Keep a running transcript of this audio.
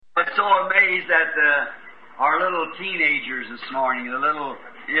so amazed at our little teenagers this morning, the little,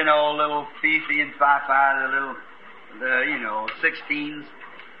 little Fifi and Fi-Fi, the 16s.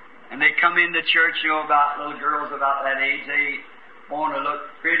 And they come into church, about little girls about that age. They want to look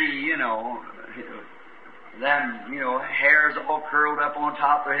pretty, them, hairs all curled up on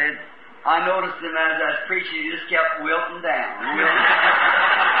top of their head. I noticed them as I was preaching, they just kept wilting down.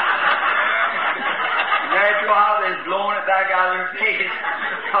 And after a while, they was blowing it back out of their face.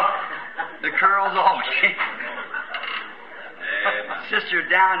 The curls all came. Sister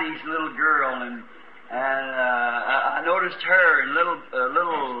Downey's little girl, and I noticed her, and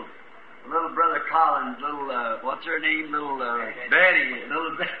little brother Collins, what's her name? Betty,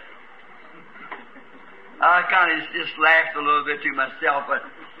 I kind of just laughed a little bit to myself, but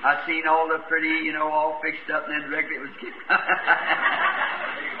I seen all the pretty, all fixed up, and then directly it was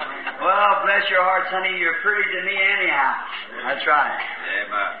well, bless your hearts, honey, you're pretty to me anyhow. That's right.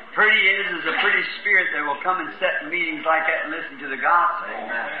 Amen. Pretty is a pretty spirit that will come and sit in meetings like that and listen to the gospel.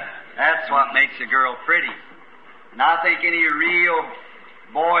 Amen. That's what makes a girl pretty. And I think any real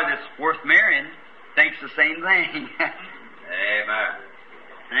boy that's worth marrying thinks the same thing. Amen.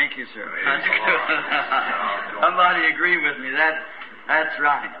 Thank you, sir. That's good. Somebody agree with me. That's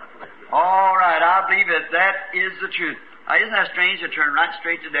right. All right, I believe that is the truth. Isn't that strange to turn right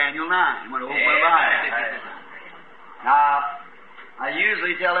straight to Daniel 9? What now, I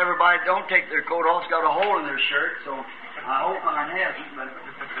usually tell everybody don't take their coat off. It's got a hole in their shirt, so I hope mine hasn't.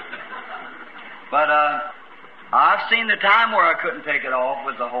 But I've seen the time where I couldn't take it off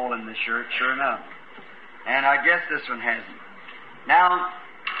with the hole in the shirt, sure enough. And I guess this one hasn't. Now,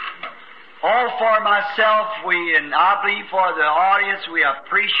 all for myself, and I believe for the audience, we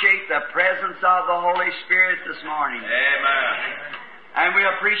appreciate the presence of the Holy Spirit this morning. Amen. And we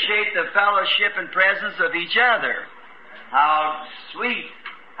appreciate the fellowship and presence of each other. How sweet,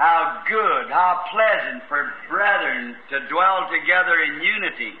 how good, how pleasant for brethren to dwell together in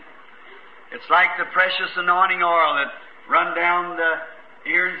unity. It's like the precious anointing oil that run down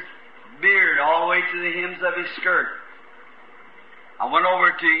Aaron's beard all the way to the hems of his skirt. I went over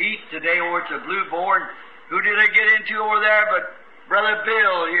to eat today over to Blue Board. Who did I get into over there but Brother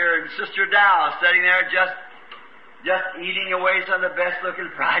Bill here and Sister Dow sitting there just eating away some of the best looking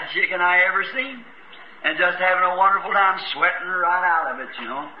fried chicken I ever seen. And just having a wonderful time, sweating right out of it,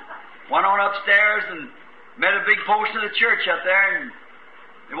 Went on upstairs and met a big portion of the church up there, and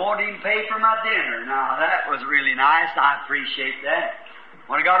they won't even pay for my dinner. Now, that was really nice. I appreciate that.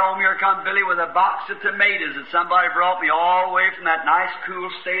 When I got home here, come Billy with a box of tomatoes that somebody brought me all the way from that nice, cool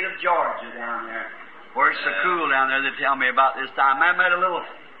state of Georgia down there, where it's so cool down there, they tell me about this time. I met a little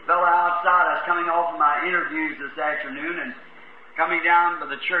fellow outside. I was coming off of my interviews this afternoon and coming down to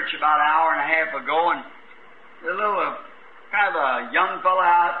the church about an hour and a half ago, and a little kind of a young fellow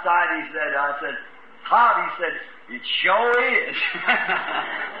outside, I said, hot. He said, it sure is.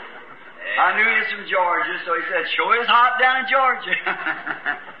 I knew he was from Georgia, so he said, sure is hot down in Georgia.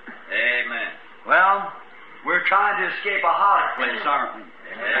 Amen. Well, we're trying to escape a hotter place, aren't we?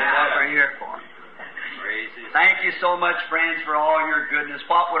 That's what we're here for. Thank you so much, friends, for all your goodness.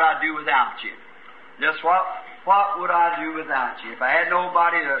 What would I do without you? Just what would I do without you? If I had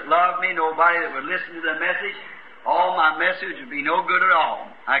nobody that loved me, nobody that would listen to the message, all my message would be no good at all.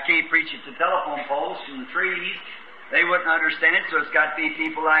 I can't preach it to telephone poles and trees. They wouldn't understand it, so it's got to be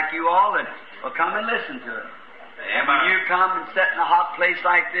people like you all that will come and listen to it. And when you come and sit in a hot place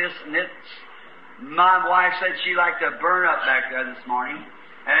like this, and my wife said she liked to burn up back there this morning,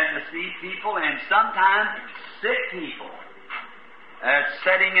 and to see people, and sometimes sick people,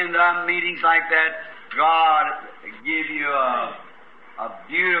 sitting in meetings like that, God give you a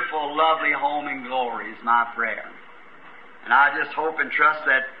beautiful, lovely home in glory is my prayer. And I just hope and trust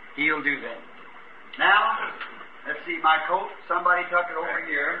that He'll do that. Now, let's see, my coat, somebody tuck it over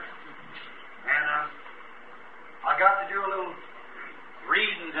here. And I got to do a little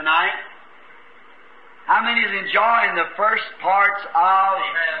reading tonight. How many is enjoying the first parts of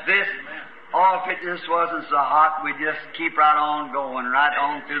this? Oh, if it just wasn't so hot, we'd just keep right on going, right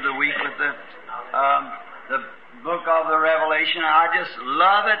on through the week with the book of the Revelation. I just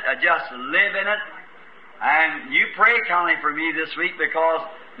love it. I just live in it. And you pray kindly for me this week, because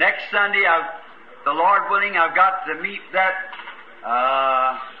next Sunday, the Lord willing, I've got to meet that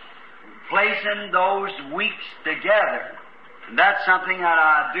placing those weeks together. And that's something that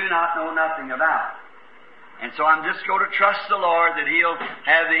I do not know nothing about. And so I'm just going to trust the Lord that He'll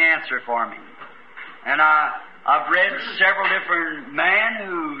have the answer for me. And I've read several different men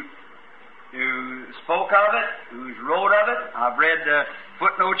who spoke of it, who's wrote of it. I've read the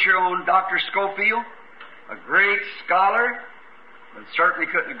footnotes here on Dr. Schofield, a great scholar. But certainly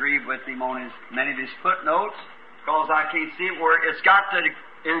couldn't agree with him on many of his footnotes, because I can't see where it's got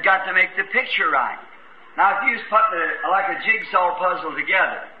to make the picture right. Now, if you just put like a jigsaw puzzle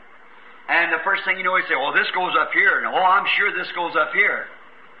together, and the first thing you know, you say, "Oh, this goes up here," and "Oh, I'm sure this goes up here."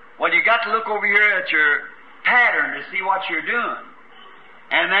 Well, you got to look over here at your pattern to see what you're doing,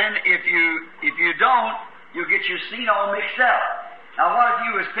 and then if you don't, you'll get your scene all mixed up. Now, what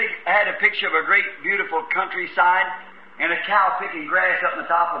if you had a picture of a great, beautiful countryside and a cow picking grass up on the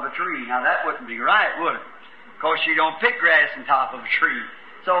top of a tree? Now, that wouldn't be right, would it? Because you don't pick grass on top of a tree.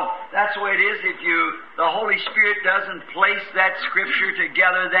 So that's the way it is. If the Holy Spirit doesn't place that Scripture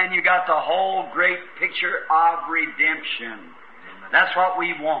together, then you got the whole great picture of redemption. That's what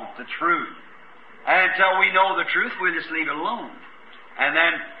we want, the truth. And until we know the truth, we'll just leave it alone. And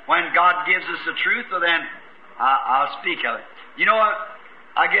then when God gives us the truth, well, then I'll speak of it. You know what?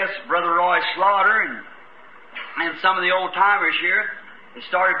 I guess Brother Roy Slaughter and some of the old-timers here, it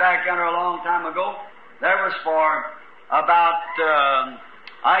started back under a long time ago. That was for about,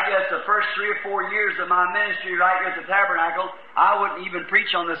 I guess, the first 3 or 4 years of my ministry right here at the Tabernacle, I wouldn't even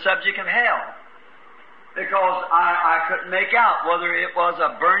preach on the subject of hell. Because I couldn't make out whether it was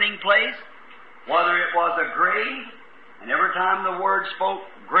a burning place, whether it was a grave. And every time the word spoke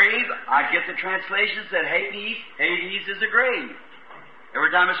grave, I'd get the translations that Hades is a grave. Every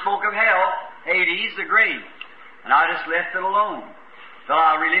time it spoke of hell, Hades, the grave. And I just left it alone. So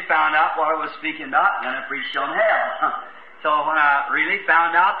I really found out what I was speaking about, and I preached on hell. So when I really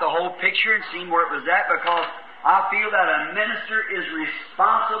found out the whole picture and seen where it was at, because I feel that a minister is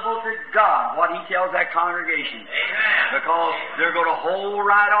responsible to God, what he tells that congregation. Amen. Because they're going to hold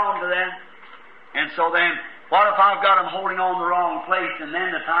right on to that. And so then, what if I've got them holding on the wrong place, and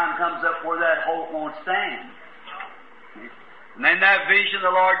then the time comes up where that hope won't stand? And then that vision the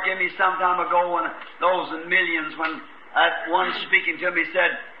Lord gave me some time ago, when those millions, when that one speaking to me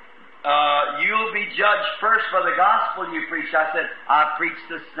said, "You'll be judged first for the gospel you preach." I said, "I preached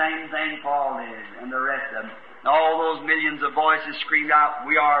the same thing Paul did, and the rest of them." And all those millions of voices screamed out,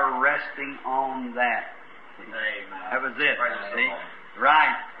 "We are resting on that." Amen. That was it. See?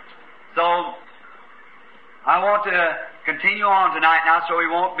 Right. So, I want to continue on tonight now, so we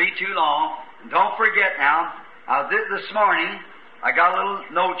won't be too long. And don't forget now, this morning, I got a little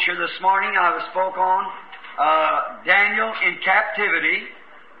note here. This morning I spoke on Daniel in captivity,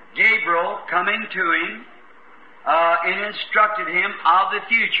 Gabriel coming to him, and instructed him of the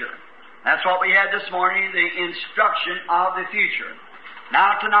future. That's what we had this morning, the instruction of the future.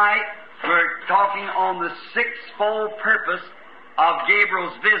 Now tonight, we're talking on the sixfold purpose of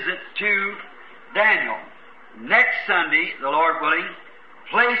Gabriel's visit to Daniel. Next Sunday, the Lord willing,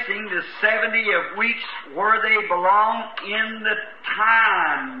 placing the 70 of weeks where they belong in the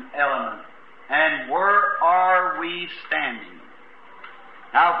time element. And where are we standing?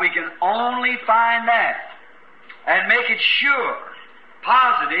 Now, if we can only find that and make it sure,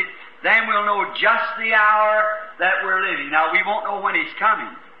 positive, then we'll know just the hour that we're living. Now, we won't know when He's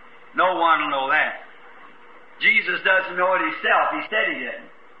coming. No one will know that. Jesus doesn't know it Himself. He said He didn't.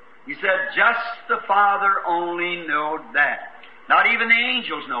 He said, just the Father only knowed that. Not even the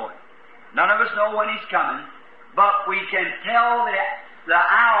angels know it. None of us know when He's coming, but we can tell the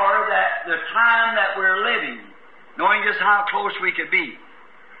hour, the time that we're living, knowing just how close we could be.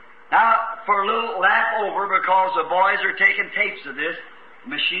 Now, for a little lap over, because the boys are taking tapes of this,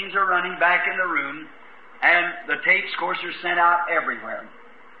 machines are running back in the room, and the tapes, of course, are sent out everywhere.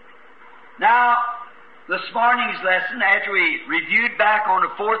 Now, this morning's lesson, after we reviewed back on the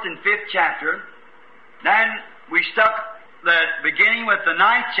 4th and 5th chapter, then we stuck the beginning with the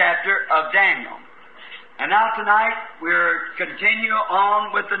 9th chapter of Daniel. And now tonight, we're continue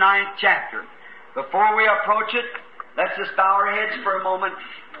on with the 9th chapter. Before we approach it, let's just bow our heads for a moment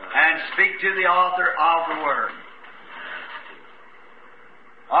and speak to the author of the Word.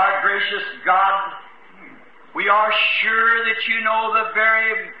 Our gracious God, we are sure that You know the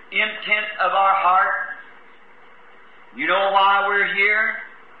very intent of our heart. You know why we're here.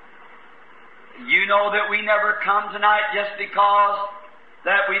 You know that we never come tonight just because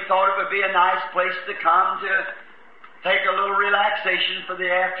that we thought it would be a nice place to come to take a little relaxation for the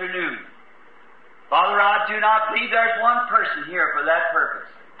afternoon. Father, I do not believe there's one person here for that purpose.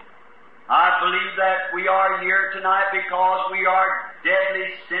 I believe that we are here tonight because we are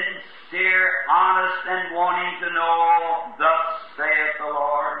deadly sincere, honest, and wanting to know, thus saith the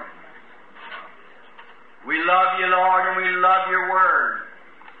Lord. We love You, Lord, and we love Your Word.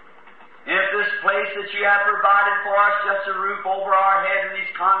 And if this place that You have provided for us, just a roof over our head and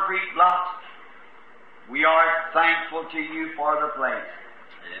these concrete blocks, we are thankful to You for the place.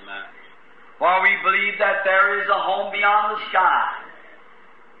 Amen. For we believe that there is a home beyond the sky.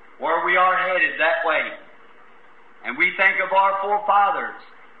 we are headed that way. And we think of our forefathers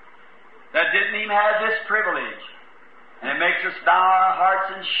that didn't even have this privilege. And it makes us bow our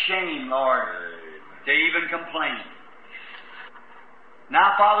hearts in shame, Lord, to even complain.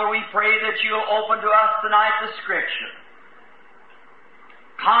 Now, Father, we pray that You'll open to us tonight the Scripture.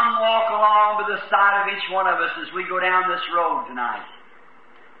 Come walk along by the side of each one of us as we go down this road tonight.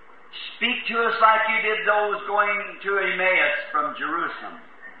 Speak to us like You did those going to Emmaus from Jerusalem.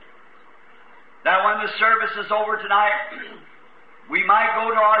 That when the service is over tonight, we might go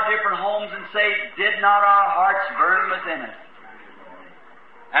to our different homes and say, did not our hearts burn within us?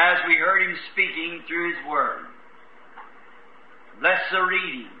 As we heard Him speaking through His Word. Bless the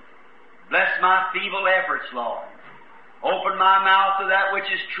reading. Bless my feeble efforts, Lord. Open my mouth to that which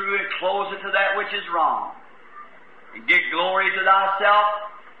is true and close it to that which is wrong. And give glory to Thyself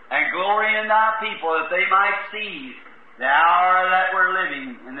and glory in Thy people that they might see the hour that we're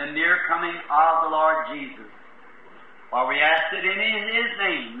living in the near coming of the Lord Jesus. For we ask it in His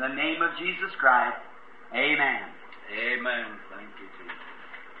name, the name of Jesus Christ. Amen. Amen. Thank you, Jesus.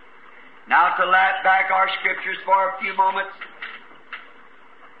 Now to lap back our Scriptures for a few moments,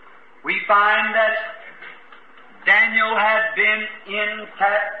 we find that Daniel had been in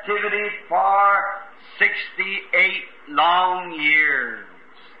captivity for 68 long years.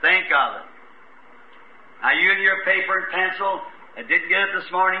 Think of it. Now you and your paper and pencil that didn't get it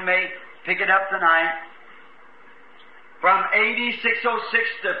this morning may pick it up tonight. From AD 606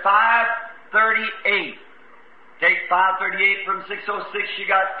 to 538. Take 538 from 606, you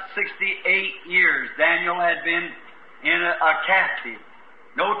got 68 years. Daniel had been in a captive.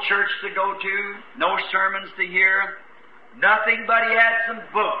 No church to go to, no sermons to hear, nothing but he had some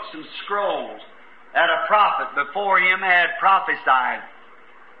books, some scrolls that a prophet before him had prophesied,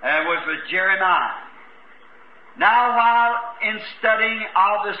 and was with Jeremiah. Now while in studying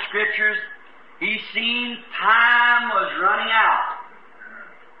of the Scriptures, he seen time was running out.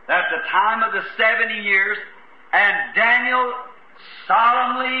 That's the time of the 70 years, and Daniel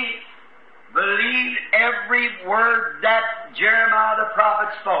solemnly believed every word that Jeremiah the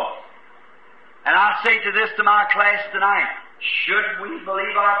prophet spoke. And I say to my class tonight, should we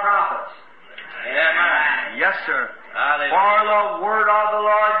believe our prophets? Amen. Yes, sir. Hallelujah. For the word of the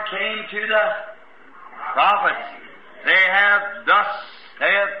Lord came to the prophets. They have thus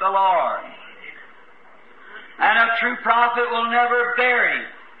saith the Lord. And a true prophet will never vary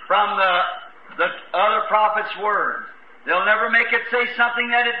from the other prophet's words. They'll never make it say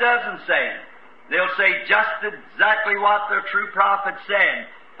something that it doesn't say. They'll say just exactly what the true prophet said.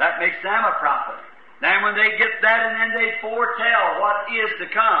 That makes them a prophet. Then when they get that, and then they foretell what is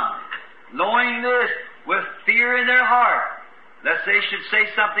to come, knowing this with fear in their heart, lest they should say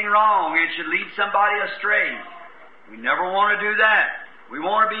something wrong and should lead somebody astray. We never want to do that. We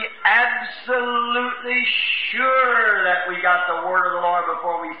want to be absolutely sure that we got the word of the Lord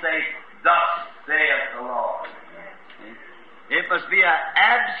before we say, thus saith the Lord. It must be an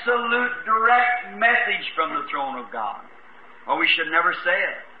absolute direct message from the throne of God, or we should never say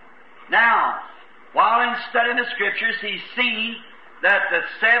it. Now, while in studying the Scriptures, he's seen that the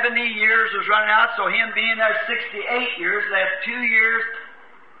 70 years was running out, so him being there 68 years, left 2 years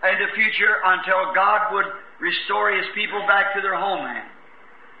in the future until God would restore His people back to their homeland.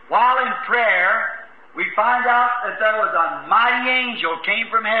 While in prayer, we find out that there was a mighty angel came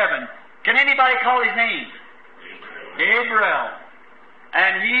from heaven. Can anybody call his name? Gabriel.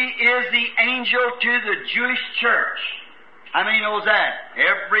 And he is the angel to the Jewish church. How many knows that?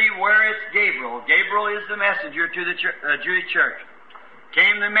 Everywhere it's Gabriel. Gabriel is the messenger to the Jewish church.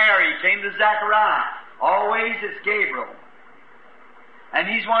 Came to Mary, came to Zechariah. Always it's Gabriel. And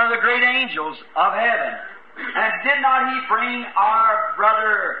he's one of the great angels of heaven. And did not he bring our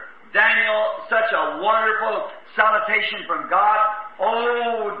brother Daniel such a wonderful salutation from God?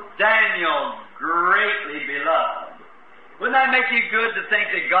 Oh, Daniel, greatly beloved. Wouldn't that make you good to think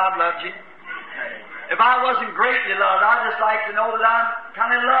that God loved you? If I wasn't greatly loved, I'd just like to know that I'm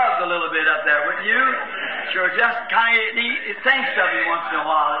kind of loved a little bit up there, wouldn't you? Sure, just kind of thinks of me once in a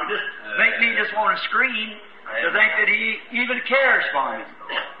while. It would just make me just want to scream to think that He even cares for me.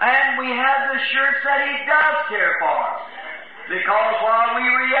 And we have the assurance that He does care for us. Because while we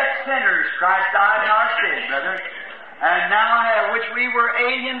were yet sinners, Christ died in our sins, brother. And now, which we were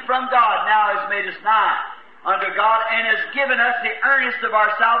alien from God, now has made us nigh unto God, and has given us the earnest of our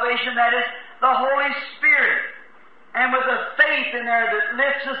salvation, that is, the Holy Spirit. And with a faith in there that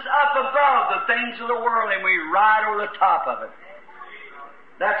lifts us up above the things of the world, and we ride over the top of it.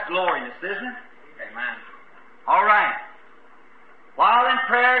 That's glorious, isn't it? Amen. All right. While in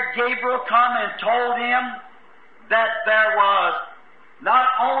prayer, Gabriel come and told him that there was not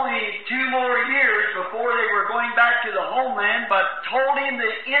only 2 more years before they were going back to the homeland, but told him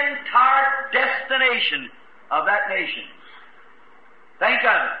the entire destination of that nation. Think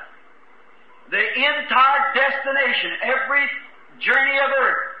of it. The entire destination, every journey of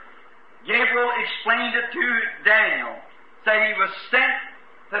earth. Gabriel explained it to Daniel. Said he was sent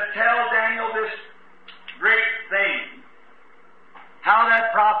to tell Daniel this great thing. How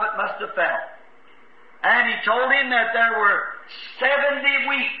that prophet must have felt. And he told him that there were 70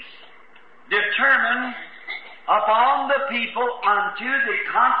 weeks determined upon the people unto the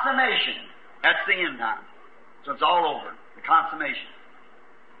consummation. That's the end time. So it's all over. The consummation.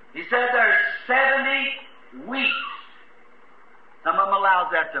 He said there's 70 weeks. Some of them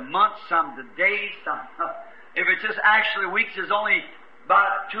allows that to months, some to days, some. If it's just actually weeks, there's only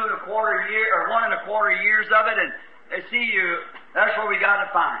about 2 1/4 years or 1 1/4 years of it, and that's what we got to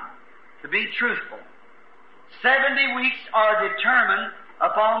find. To be truthful. 70 weeks are determined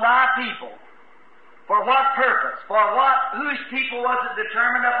upon thy people. For what purpose? For what? Whose people was it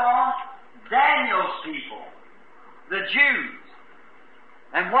determined upon? Daniel's people. The Jews.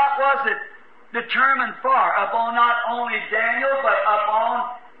 And what was it determined for? Upon not only Daniel, but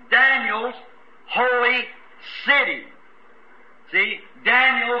upon Daniel's holy city. See?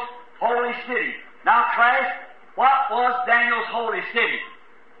 Daniel's holy city. Now, class, what was Daniel's holy city?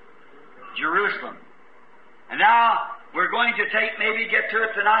 Jerusalem. And now, we're going to get to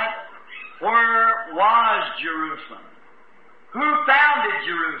it tonight. Where was Jerusalem? Who founded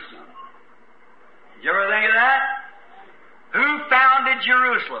Jerusalem? Did you ever think of that? Who founded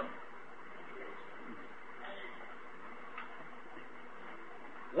Jerusalem?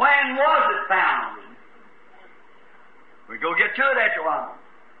 When was it founded? We go get to it after a while.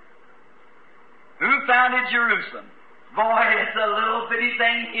 Who founded Jerusalem? Boy, it's a little bitty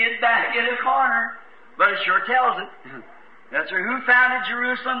thing hid back in a corner, but it sure tells it. That's who founded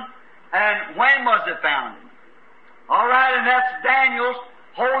Jerusalem, and when was it founded? All right, and that's Daniel's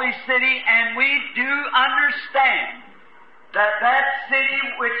holy city, and we do understand that that city,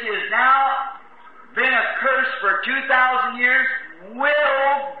 which has now been a curse for 2,000 years,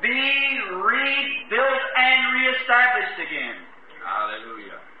 will be rebuilt and reestablished again.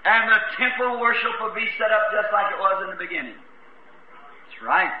 Hallelujah. And the temple worship will be set up just like it was in the beginning. That's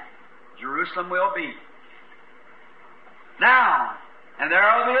right. Jerusalem will be. Now, and there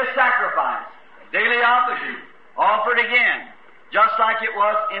will be a sacrifice, a daily offering, offered again, just like it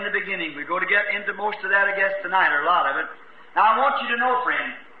was in the beginning. We're going to get into most of that, I guess, tonight, or a lot of it. Now, I want you to know,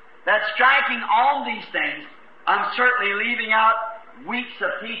 friend, that striking on these things, I'm certainly leaving out weeks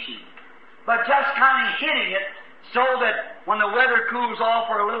of teaching, but just kind of hitting it so that when the weather cools off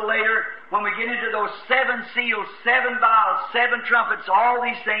or a little later, when we get into those 7 seals, 7 vials, 7 trumpets, all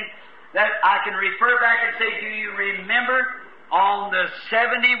these things, that I can refer back and say, do you remember on the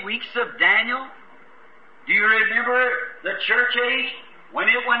 70 weeks of Daniel? Do you remember the church age, when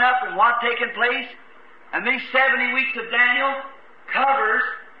it went up and what taken place? And these 70 weeks of Daniel covers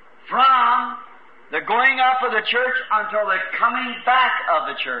from the going up of the church until the coming back of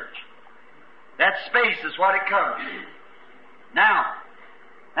the church. That space is what it covers. Now,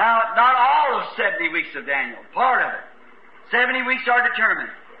 not all of 70 weeks of Daniel, part of it. 70 weeks are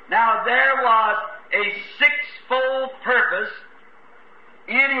determined. Now, there was a 6-fold purpose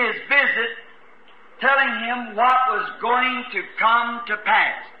in his visit telling him what was going to come to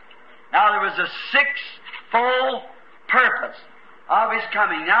pass. Now, there was a 6-fold purpose of his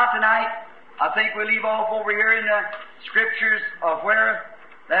coming. Now, tonight, I think we leave off over here in the Scriptures of where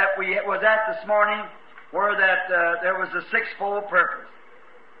that we was at this morning, where that there was a 6-fold purpose.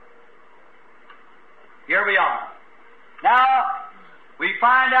 Here we are. Now, we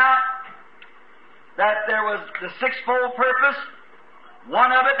find out that there was the 6-fold purpose.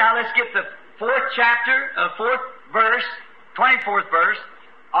 One of it, now let's get the 4th verse, 24th verse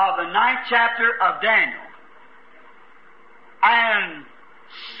of the 9th chapter of Daniel. And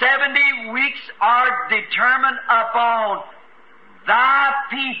 70 weeks are determined upon thy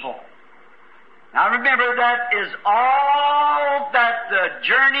people. Now remember, that is all that the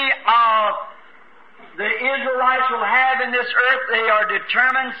journey of the Israelites will have in this earth. They are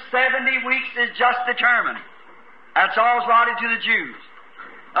determined. 70 weeks is just determined. That's all allotted to the Jews.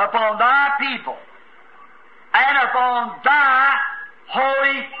 Upon thy people and upon thy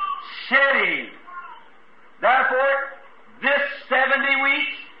holy city. Therefore, this 70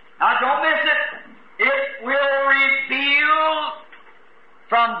 weeks, now don't miss it, it will reveal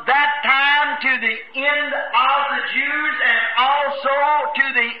from that time to the end of the Jews and also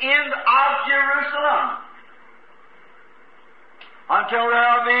to the end of Jerusalem, until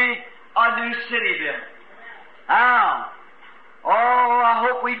there will be a new city built. Now, Oh, I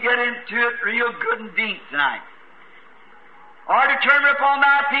hope we get into it real good and deep tonight. Are determined upon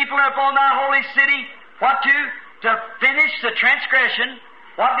thy people and upon thy holy city, what to? To finish the transgression.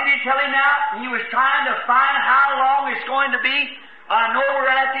 What did he tell him now? He was trying to find how long it's going to be. I know we're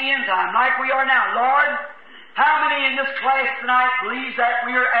at the end time, like we are now. Lord, how many in this class tonight believes that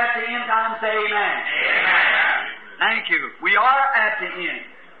we are at the end time? Say amen. Amen. Thank you. We are at the end.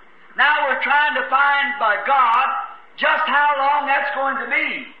 Now we're trying to find by God just how long that's going to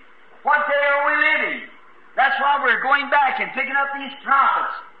be. What day are we living? That's why we're going back and picking up these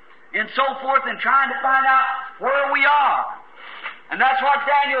prophets and so forth and trying to find out where we are. And that's what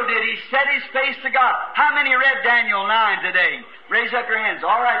Daniel did. He set his face to God. How many read Daniel 9 today? Raise up your hands.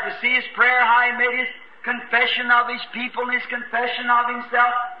 All right, to see his prayer, how he made his confession of his people and his confession of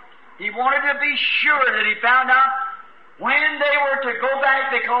himself. He wanted to be sure that he found out when they were to go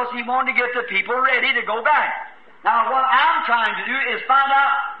back because he wanted to get the people ready to go back. Now, what I'm trying to do is find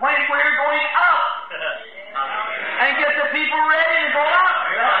out when we're going up and get the people ready to go up.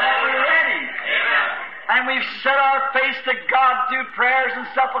 That we're ready. And we've set our face to God through prayers and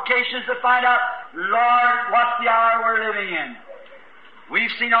supplications to find out, Lord, what's the hour we're living in?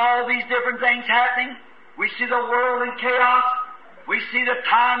 We've seen all these different things happening. We see the world in chaos. We see the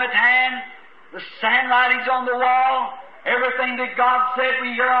time at hand, the handwritings on the wall, everything that God said.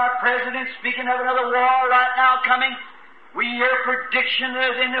 We hear our president speaking of another war right now coming. We hear prediction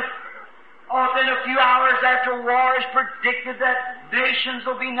that within a few hours after war is predicted that nations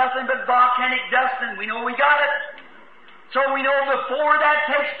will be nothing but volcanic dust, and we know we got it. So we know before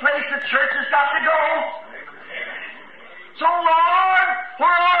that takes place, the church has got to go. So Lord,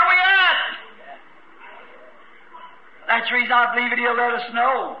 where are we at? That's the reason I believe it, He'll let us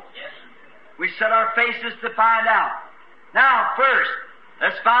know. We set our faces to find out. Now, first,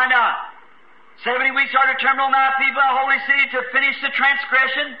 let's find out. 70 weeks are determined on thy people, thy holy city, to finish the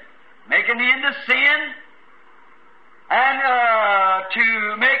transgression, make an end to sin, and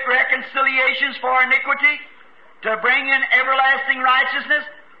to make reconciliations for iniquity, to bring in everlasting righteousness,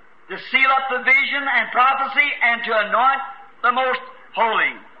 to seal up the vision and prophecy, and to anoint the most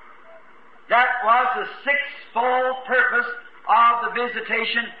holy. That was the sixfold purpose of the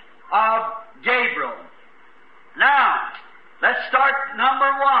visitation of Gabriel. Now, let's start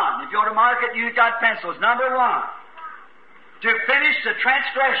number one. If you go to mark it, you've got pencils. Number one, to finish the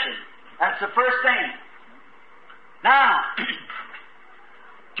transgression. That's the first thing. Now,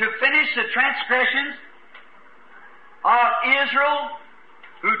 to finish the transgressions of Israel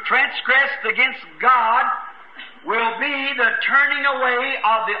who transgressed against God will be the turning away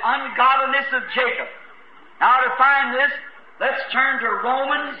of the ungodliness of Jacob. Now, to find this, let's turn to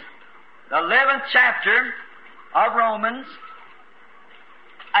Romans, the 11th chapter of Romans,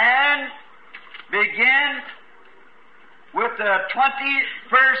 and begin with the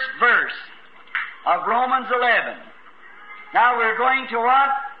 21st verse of Romans 11. Now we're going to what?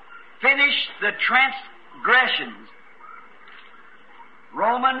 Finish the transgressions.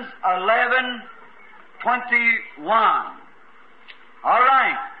 Romans 11:21. All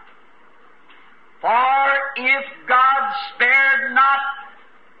right. For if God spared not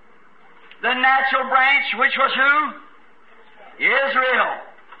the natural branch, which was who? Israel.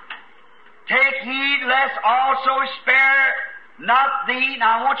 Take heed lest also spare not thee.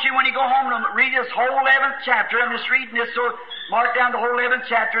 Now I want you, when you go home, to read this whole 11th chapter. I'm just reading this, so mark down the whole 11th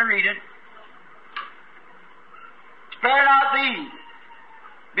chapter and read it. Spare not thee.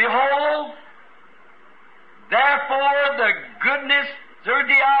 Behold, therefore the goodness through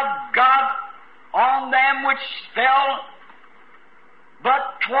thee of God on them which fell,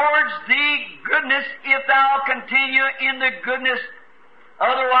 but towards thee goodness, if thou continue in the goodness,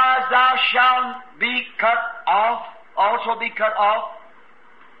 otherwise thou shalt be cut off, also be cut off.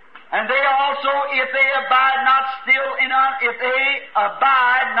 And they also, if they abide not still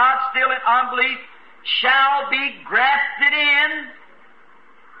in unbelief, shall be grafted in,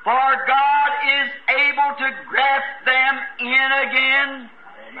 for God is able to graft them in again.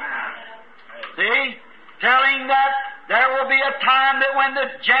 Amen. See? Telling that there will be a time that when the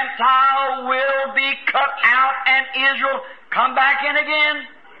Gentile will be cut out and Israel come back in again.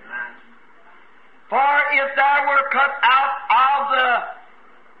 Amen. For if thou were cut out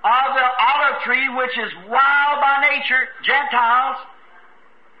of the olive tree, which is wild by nature, Gentiles,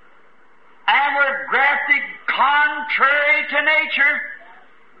 and were grafted contrary to nature,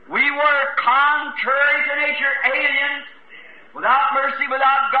 we were contrary to nature, aliens, without mercy,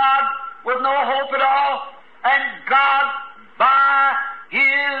 without God, with no hope at all, and God, by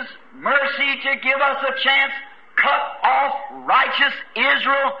His mercy to give us a chance, cut off righteous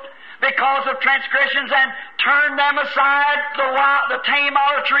Israel, because of transgressions, and turned them aside, the tame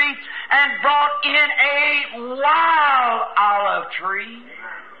olive tree, and brought in a wild olive tree,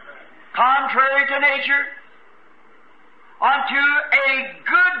 contrary to nature, unto a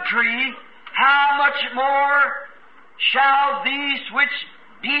good tree, how much more shall these which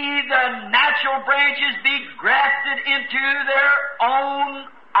be the natural branches be grafted into their own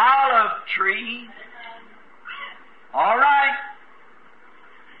olive tree? All right.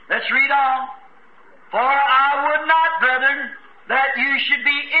 Let's read on. For I would not, brethren, that you should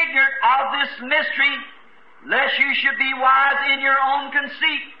be ignorant of this mystery, lest you should be wise in your own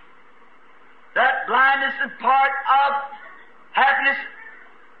conceit, that blindness and part of happiness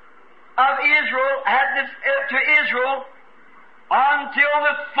of Israel, happiness to Israel, until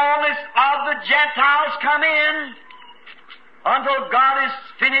the fullness of the Gentiles come in, until God is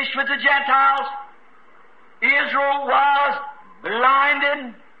finished with the Gentiles. Israel was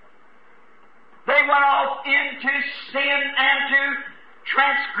blinded. They went off into sin and to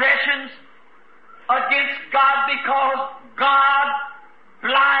transgressions against God because God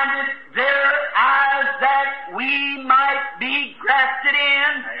blinded their eyes that we might be grafted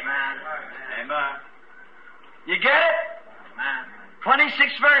in. Amen. Amen. You get it? Amen.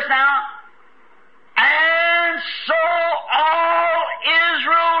 26th verse now. And so all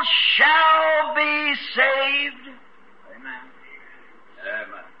Israel shall be saved. Amen.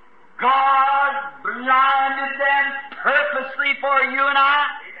 Amen. God blinded them purposely for you and I.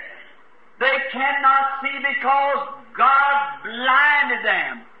 They cannot see because God blinded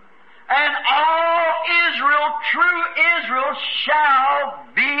them. And all Israel, true Israel, shall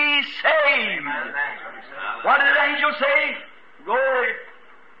be saved. Amen. What did the angel say? Glory.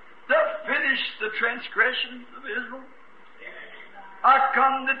 To finish the transgressions of Israel. I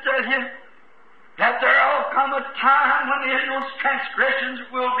come to tell you that there will come a time when Israel's transgressions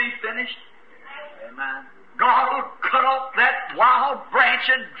will be finished. Amen. God will cut off that wild branch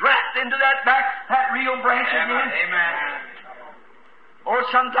and draft into that real branch again. Amen. Or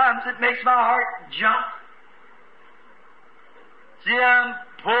sometimes it makes my heart jump. See them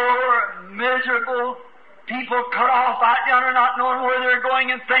poor, miserable people cut off out yonder, not knowing where they're going,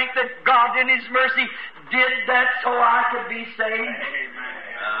 and think that God in His mercy did that so I could be saved.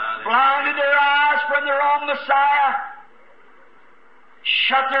 Blinded their eyes from their own Messiah,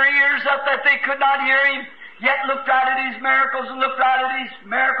 shut their ears up that they could not hear Him, yet looked out at His miracles and looked out at His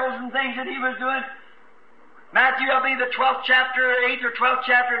miracles and things that He was doing. Matthew, I believe the 12th chapter, 8th or 12th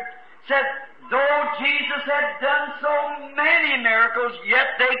chapter, said, though Jesus had done so many miracles,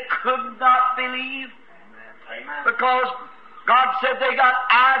 yet they could not believe. Amen. Because God said they got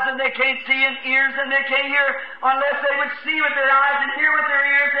eyes and they can't see, and ears and they can't hear, unless they would see with their eyes and hear with their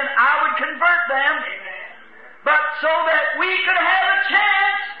ears, and I would convert them. But so that we could have a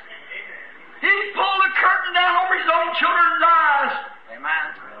chance, He pulled the curtain down over His own children's eyes. Amen.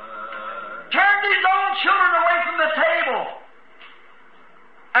 Turned His own children away from the table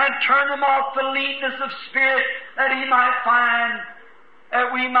and turned them off the leanness of spirit, that He might find that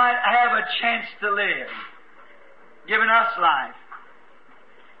we might have a chance to live, giving us life.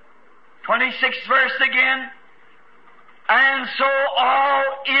 26th verse again. And so all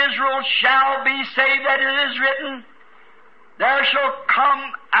Israel shall be saved, that it is written, there shall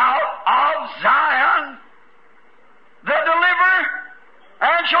come out of Zion the deliverer,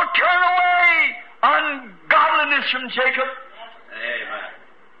 and shall turn away ungodliness from Jacob. Amen.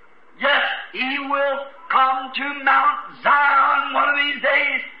 Yes, He will come to Mount Zion one of these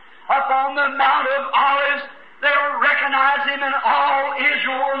days, up on the Mount of Olives. They'll recognize Him, and all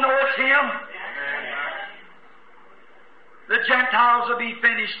Israel will know it's Him. The Gentiles will be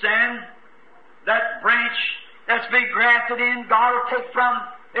finished then. That branch that's been grafted in, God will take from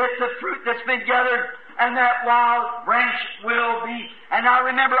it the fruit that's been gathered, and that wild branch will be. And now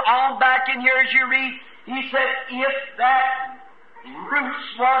remember, on back in here as you read, He said, if that roots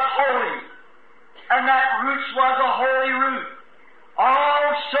was holy, and that roots was a holy root,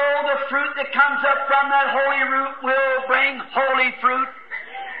 also the fruit that comes up from that holy root will bring holy fruit.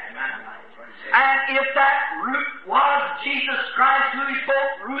 And if that root was Jesus Christ, who is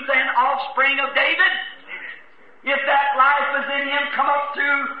both root and offspring of David, if that life was in Him, come up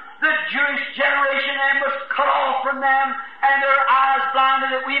through the Jewish generation and was cut off from them, and their eyes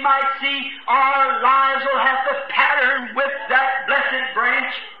blinded that we might see, our lives will have to pattern with that blessed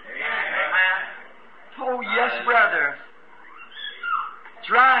branch. Amen. Oh, yes, brother. That's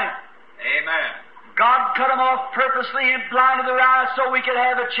right. Amen. God cut them off purposely and blinded their eyes so we could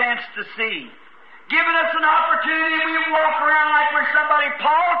have a chance to see. Giving us an opportunity, we walk around like we're somebody.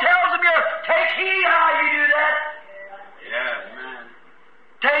 Paul tells them, take heed how you do that. Yes. Amen.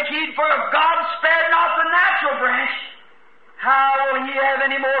 Take heed, for if God spared not the natural branch, how will He have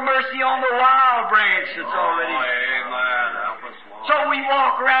any more mercy on the wild branch that's already? Amen. Help us, Lord. So we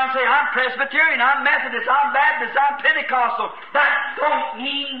walk around and say, I'm Presbyterian, I'm Methodist, I'm Baptist, I'm Pentecostal. That don't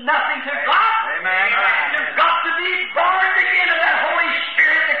mean nothing to God. Amen. You've got to be born again of that Holy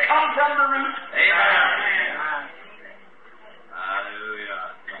Spirit to come from the root. Amen. Hallelujah.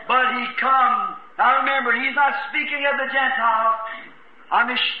 But He comes. Now remember, He's not speaking of the Gentiles. I'm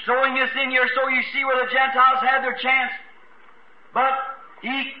just throwing this in here so you see where the Gentiles had their chance. But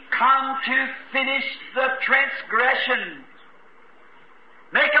He come to finish the transgression.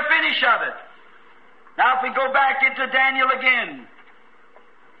 Make a finish of it. Now if we go back into Daniel again,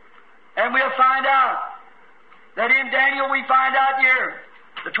 and we'll find out that in Daniel we find out here,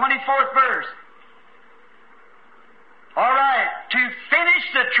 the 24th verse. All right, to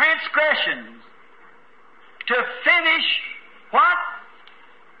finish the transgressions. To finish what?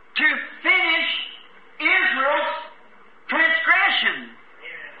 To finish Israel's transgression.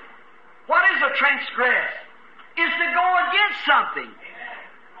 What is a transgress? Is to go against something.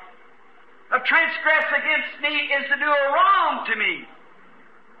 A transgress against me is to do a wrong to me.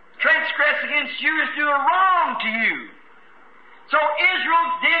 Transgress against you is to do a wrong to you. So Israel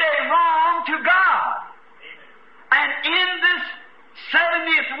did a wrong to God. And in this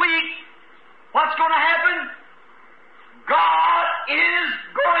 70th week, what's going to happen? God is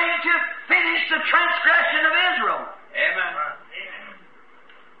going to finish the transgression of Israel. Amen.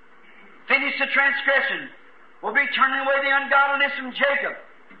 Finish the transgression. We'll be turning away the ungodliness from Jacob.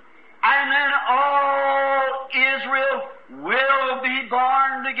 And then all Israel will be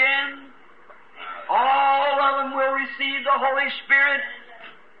born again. All of them will receive the Holy Spirit.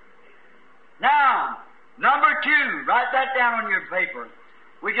 Now, number 2, write that down on your paper.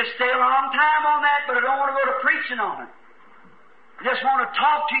 We could stay a long time on that, but I don't want to go to preaching on it. I just want to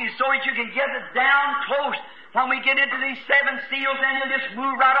talk to you so that you can get it down close. When we get into these 7 seals, then you'll just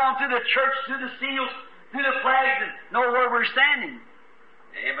move right on through the church, through the seals, through the flags, and know where we're standing.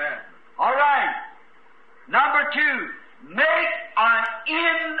 Amen. All right. Number 2, make an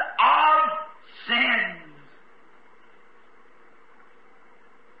end of sins.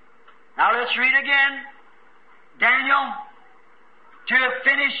 Now let's read again. Daniel, to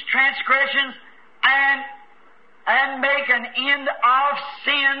finish transgressions and make an end of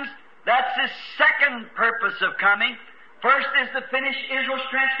sins. That's the second purpose of coming. First is to finish Israel's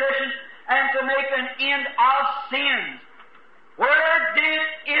transgressions and to make an end of sins. Where did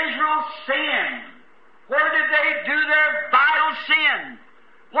Israel sin? Where did they do their vital sin?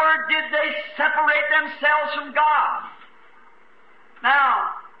 Where did they separate themselves from God?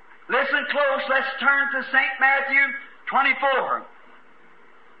 Now, listen close. Let's turn to St. Matthew 24.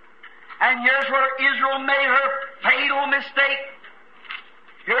 And here's where Israel made her fatal mistake.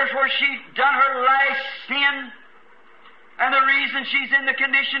 Here's where she done her last sin. And the reason she's in the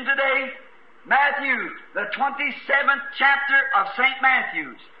condition today. Matthew, the 27th chapter of St.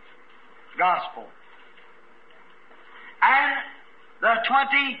 Matthew's Gospel. And the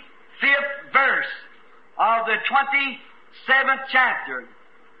 25th verse of the 27th chapter.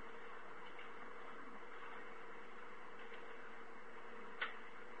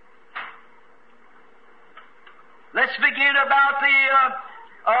 Let's begin about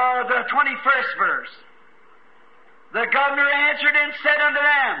the 21st verse. The governor answered and said unto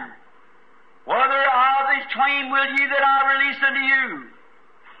them, Whether of these twain will ye that I release unto you?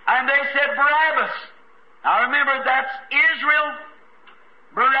 And they said, Barabbas. Now remember, that's Israel.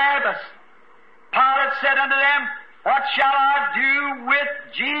 Barabbas. Pilate said unto them, What shall I do with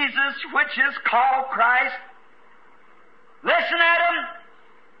Jesus, which is called Christ? Listen at him.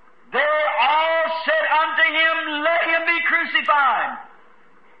 They all said unto him, Let him be crucified.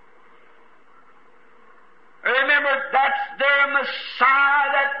 Remember, that's their Messiah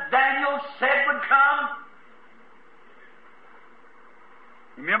that Daniel said would come.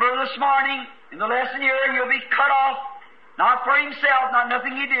 Remember this morning, in the lesson here, he'll be cut off, not for himself, not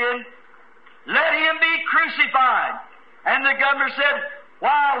nothing he did. Let him be crucified. And the governor said,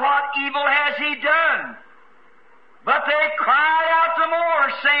 Why, what evil has he done? But they cried out the more,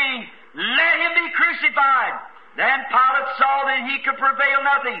 saying, Let him be crucified. Then Pilate saw that he could prevail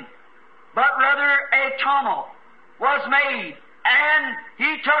nothing, but rather a tumult was made. And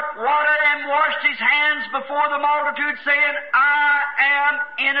he took water and washed his hands before the multitude, saying, I am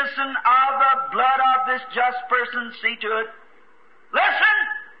innocent of the blood of this just person. See to it. Listen,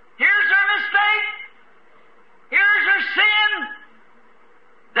 here's their mistake. Here's their sin.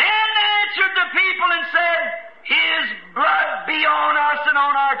 Then answered the people and said, His blood be on us and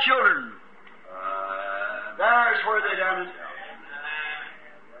on our children. There's where they done it.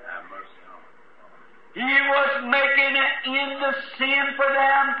 sin for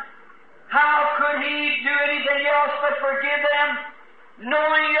them, how could He do anything else but forgive them,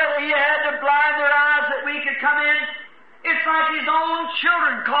 knowing that He had to blind their eyes that we could come in? It's like His own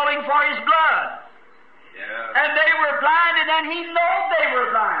children calling for His blood. Yeah. And they were blinded, and He knew they were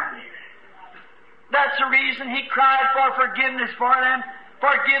blinded. That's the reason He cried for forgiveness for them.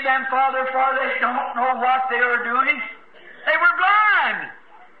 Forgive them, Father, for they don't know what they are doing. They were blind.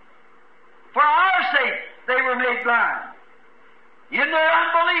 For our sake, they were made blind. In their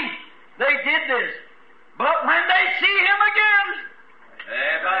unbelief, they did this. But when they see Him again,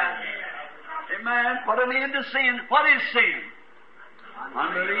 Amen. Amen. Put an end to sin. What is sin?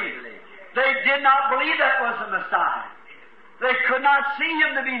 Unbelief. They did not believe that was the Messiah. They could not see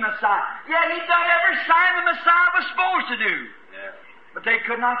Him to be Messiah. Yet He'd done every sign the Messiah was supposed to do. Yeah. But they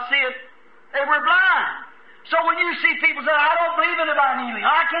could not see it. They were blind. So when you see people say, I don't believe in divine healing,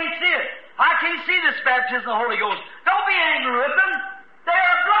 I can't see it. I can't see this baptism of the Holy Ghost. Don't be angry with them. They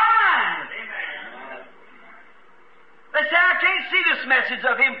are blind. They say, I can't see this message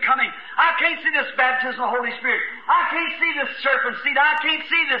of Him coming. I can't see this baptism of the Holy Spirit. I can't see this serpent seed. I can't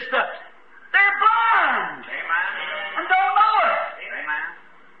see this stuff. They're blind. And don't know it.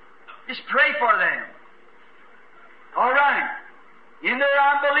 Just pray for them. All right. In their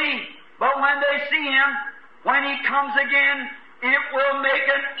unbelief. But when they see Him, when He comes again, it will make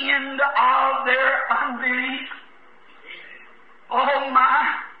an end of their unbelief. Oh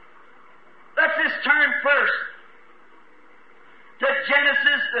my. Let's just turn first to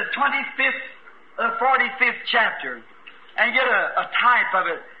Genesis, the 25th, 45th chapter, and get a type of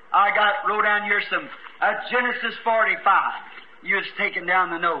it. I wrote down here some, Genesis 45. You was taking down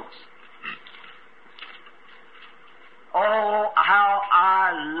the notes. Oh, how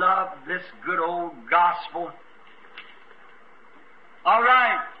I love this good old gospel. All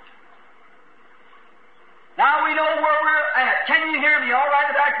right. Now we know where we're at. Can you hear me? All right,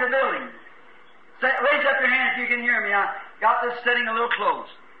 at the back of the building. Raise up your hand if you can hear me. I got this sitting a little close.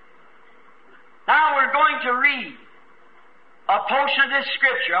 Now we're going to read a portion of this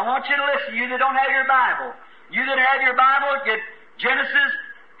Scripture. I want you to listen. You that don't have your Bible. You that have your Bible, get Genesis.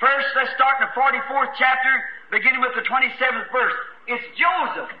 First, let's start in the 44th chapter, beginning with the 27th verse. It's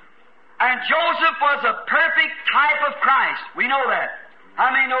Joseph. And Joseph was a perfect type of Christ. We know that. How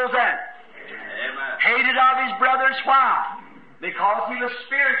many knows that? Amen. Hated of his brothers. Why? Because he was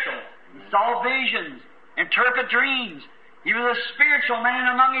spiritual. He saw visions, interpret dreams. He was a spiritual man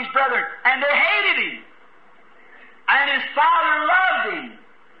among his brethren. And they hated him. And his father loved him.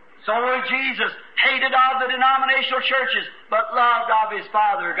 So was Jesus, hated of the denominational churches, but loved of his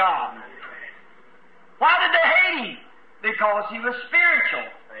Father God. Why did they hate him? Because he was spiritual.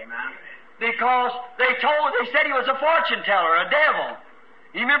 Amen. Because they said he was a fortune teller, a devil.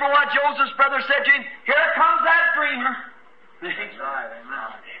 You remember what Joseph's brother said to him? Here comes that dreamer. That's right.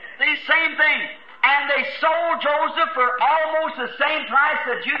 Amen. The same thing. And they sold Joseph for almost the same price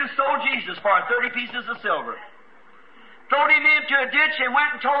that Judas sold Jesus for, 30 pieces of silver. Thrown him into a ditch and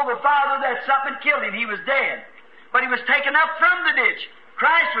went and told the father that something killed him. He was dead. But he was taken up from the ditch.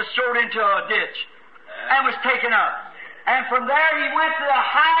 Christ was thrown into a ditch and was taken up. And from there he went to the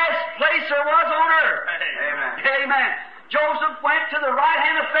highest place there was on earth. Amen. Amen. Joseph went to the right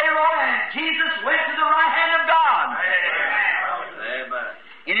hand of Pharaoh and Jesus went to the right hand of God. Amen.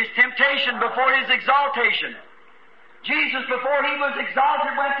 In his temptation before his exaltation. Jesus, before he was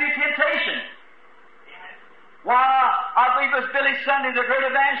exalted, went through temptation. Why, I believe it was Billy Sunday, the great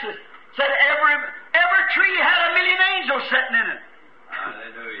evangelist, said every tree had a million angels sitting in it.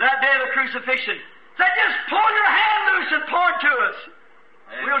 Hallelujah. That day of the crucifixion. Said, just pull your hand loose and point to us.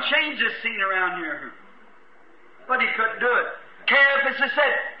 Amen. We'll change this scene around here. But he couldn't do it. Caiaphas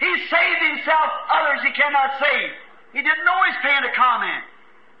said, he saved himself, others he cannot save. He didn't know he's paying a comment.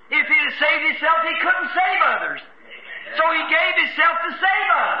 If he had saved himself, he couldn't save others. So he gave himself to save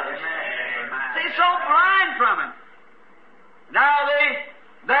others. He's so blind from it. Now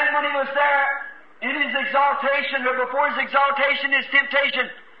then when he was there in his exaltation, or before his exaltation, his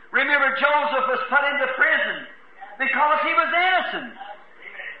temptation, remember Joseph was put into prison because he was innocent.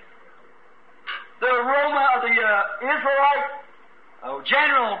 The Israelite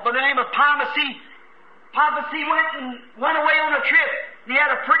general by the name of Pompey went away on a trip. He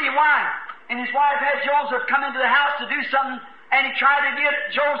had a pretty wife, and his wife had Joseph come into the house to do something, and he tried to get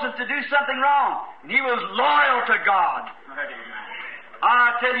Joseph to do something wrong. And he was loyal to God.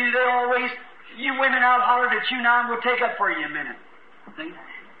 I tell you, they always, you women out hollered at you now, and we'll take up for you a minute. See?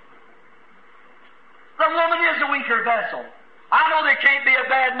 The woman is a weaker vessel. I know there can't be a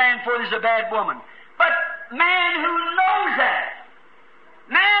bad man before there's a bad woman. But man who knows that,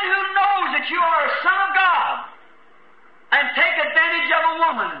 man who knows that you are a son of God, and take advantage of a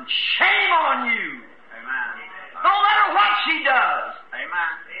woman, shame on you. Amen. No matter what she does.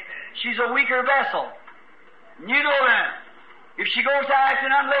 Amen. She's a weaker vessel. You know that. If she goes to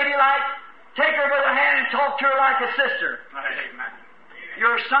acting unladylike, take her by the hand and talk to her like a sister. Amen.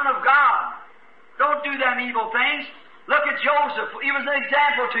 You're a son of God. Don't do them evil things. Look at Joseph. He was an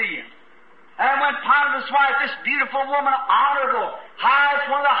example to you. And when Potiphar's wife, this beautiful woman, honorable,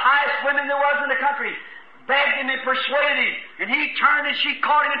 one of the highest women there was in the country, begged him and persuaded him, and he turned and she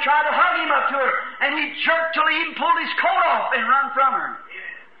caught him and tried to hug him up to her, and he jerked till he even pulled his coat off and run from her.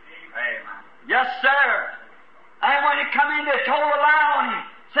 Amen. Yes, sir. And when he come in, they told a lie on him.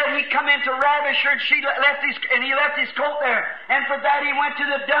 Said he come in to ravish her, and he left his coat there, and for that he went to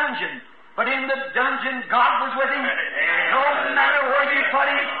the dungeon. But in the dungeon, God was with him. No matter where you put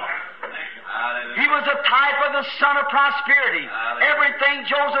him. He was a type of the son of prosperity. Everything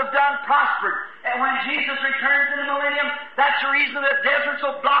Joseph done prospered. And when Jesus returns in the millennium, that's the reason the deserts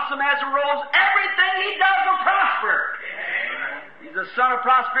will blossom as a rose. Everything he does will prosper. He's a son of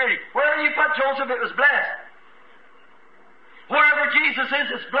prosperity. Wherever you put Joseph, it was blessed. Wherever Jesus is,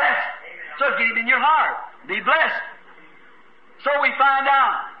 it's blessed. So get him in your heart. Be blessed. So we find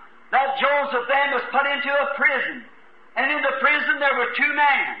out that Joseph then was put into a prison. And in the prison there were two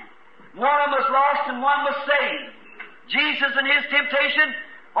men. One of them was lost and one was saved. Jesus in his temptation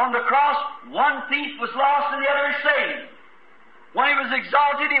on the cross, one thief was lost and the other is saved. When he was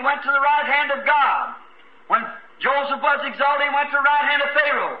exalted, he went to the right hand of God. When Joseph was exalted, he went to the right hand of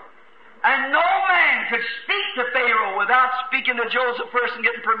Pharaoh. And no man could speak to Pharaoh without speaking to Joseph first and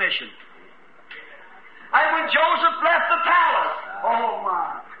getting permission. And when Joseph left the palace, oh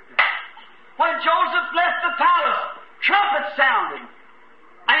my. When Joseph left the palace, trumpets sounded.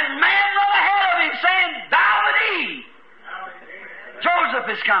 And man run ahead of him saying, bow the knee. Joseph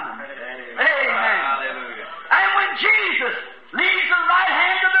is coming. Amen. And when Jesus leaves the right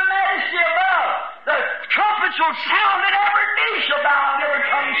hand of the majesty above, the trumpets will sound and every knee shall bow and every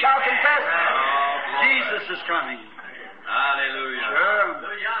tongue shall confess. Jesus is coming. Hallelujah. Sure.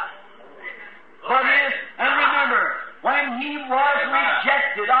 But and remember, when he was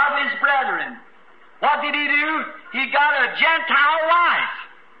rejected of his brethren, what did he do? He got a Gentile wife.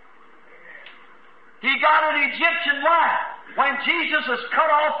 He got an Egyptian wife. When Jesus was cut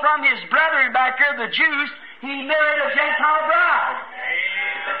off from his brethren back there, the Jews, he married a Gentile bride.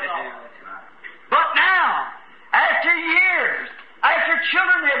 But now, after years, after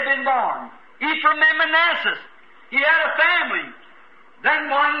children had been born, Ephraim and Manasseh, he had a family. Then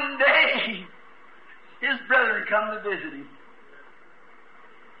one day, his brethren come to visit him.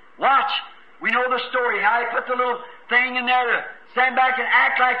 Watch. We know the story, how he put the little thing in there to stand back and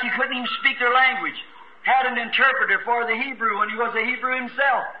act like he couldn't even speak their language. Had an interpreter for the Hebrew when he was a Hebrew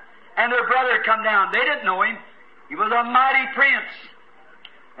himself. And their brother come down. They didn't know him. He was a mighty prince.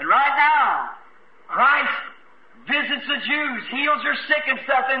 And right now, Christ visits the Jews, heals their sick and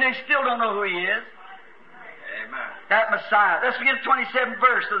stuff, and they still don't know who he is. Amen. That Messiah. Let's begin the 27th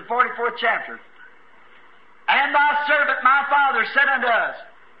verse of the 44th chapter. And thy servant, my father, said unto us,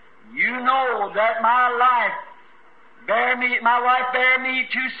 you know that my wife bare me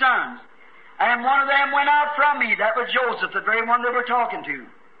 2 sons. And one of them went out from me. That was Joseph, the very one they were talking to.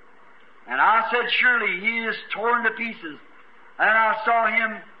 And I said, surely he is torn to pieces. And I saw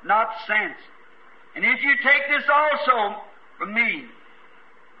him not since. And if you take this also from me,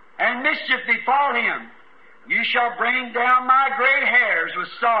 and mischief befall him, you shall bring down my gray hairs with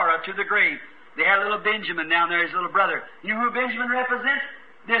sorrow to the grave. They had a little Benjamin down there, his little brother. You know who Benjamin represents?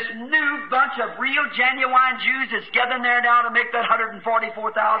 This new bunch of real, genuine Jews that's gathering there now to make that 144,000,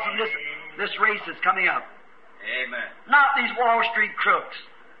 this race that's coming up. Amen. Not these Wall Street crooks.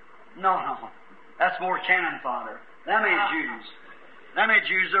 No. That's more cannon fodder. Them ain't Jews. Them ain't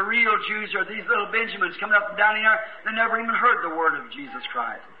Jews. The real Jews are these little Benjamins coming up and down here. They never even heard the word of Jesus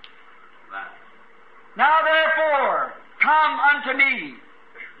Christ. Right. Now therefore, come unto me,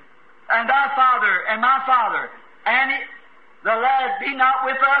 and thy father, and my father, and the lad be not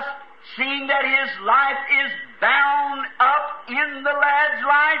with us, seeing that his life is bound up in the lad's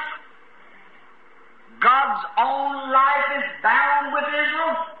life. God's own life is bound with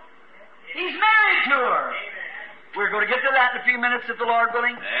Israel. He's married to her. We're going to get to that in a few minutes, if the Lord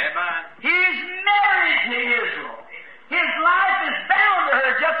willing. Amen. He's married to Israel. His life is bound to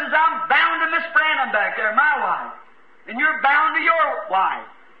her, just as I'm bound to Miss Branham back there, my wife. And you're bound to your wife.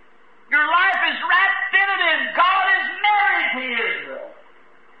 Your life is wrapped in it, and God is married to Israel.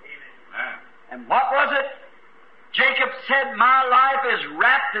 Amen. And what was it? Jacob said, my life is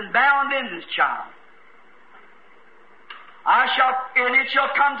wrapped and bound in this child. And it shall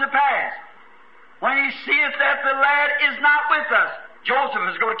come to pass, when he seeth that the lad is not with us. Joseph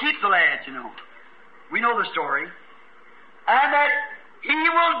is going to keep the lads, you know. We know the story. And that he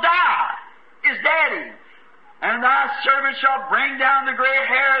will die, his daddy. And thy servant shall bring down the gray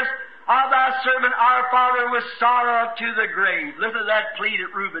hairs of thy servant our father with sorrow to the grave. Listen to that plea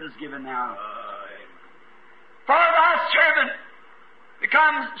that Reuben's given now. For thy servant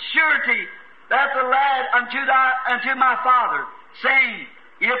becomes surety that the lad unto my father, saying,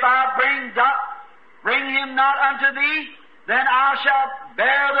 if I bring him not unto thee, then I shall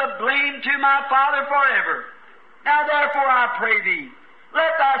bear the blame to my father forever. Now therefore I pray thee,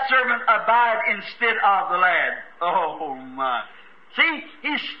 let thy servant abide instead of the lad. Oh my. See,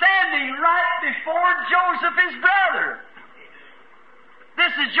 he's standing right before Joseph, his brother.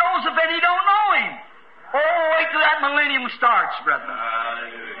 This is Joseph and he don't know him. Oh, wait till that millennium starts, brother.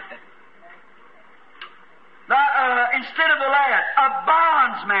 Instead of the lad, a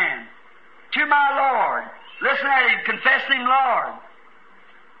bondsman to my Lord. Listen at him, confess him, Lord.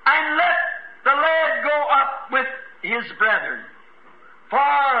 And let the lad go up with his brethren. For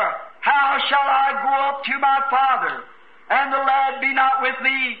how shall I go up to my father, and the lad be not with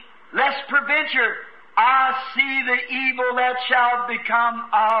me, lest peradventure I see the evil that shall become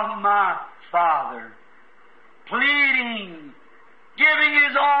of my father. Pleading, giving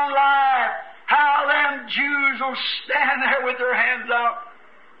his own life, how them Jews will stand there with their hands out.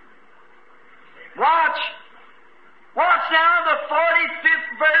 Watch now the 45th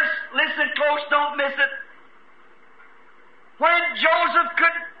verse. Listen close, don't miss it. When Joseph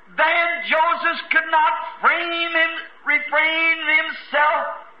could not refrain himself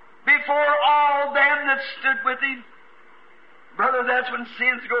before all them that stood with him. Brother, that's when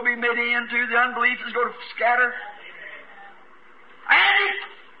sin's going to be made into, the unbelief is going to scatter. And he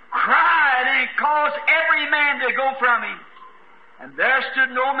cried and he caused every man to go from him. And there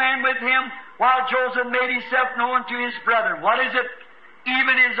stood no man with him while Joseph made himself known to his brethren. What is it?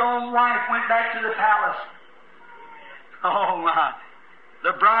 Even his own wife went back to the palace. Oh my.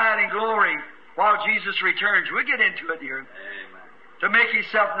 The bride in glory while Jesus returns. We'll get into it here. Amen. To make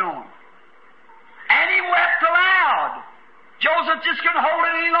himself known. And he wept aloud. Joseph just couldn't hold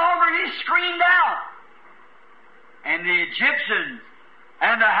it any longer. He screamed out. And the Egyptians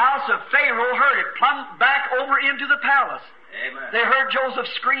and the house of Pharaoh heard it, plumbed back over into the palace. Amen. They heard Joseph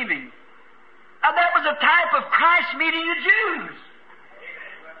screaming. Now that was a type of Christ meeting the Jews.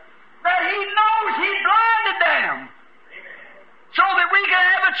 That he knows he blinded them. So that we can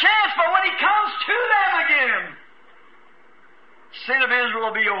have a chance for when he comes to them again. Sin of Israel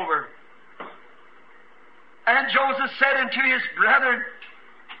will be over. And Joseph said unto his brethren,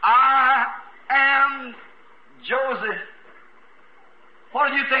 I am Joseph. What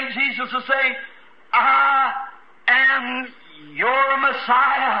do you think Jesus will say? I am your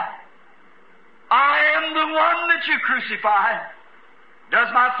Messiah. I am the one that you crucified. Does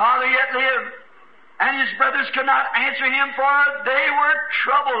my Father yet live? And his brothers could not answer him, for they were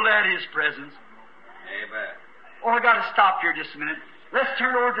troubled at his presence. Amen. Oh, I've got to stop here just a minute. Let's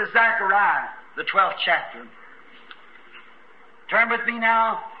turn over to Zechariah, the 12th chapter. Turn with me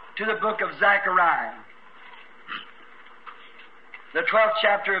now to the book of Zechariah. The 12th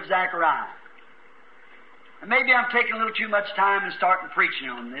chapter of Zechariah. And maybe I'm taking a little too much time and starting preaching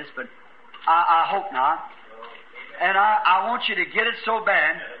on this, but I hope not. And I want you to get it so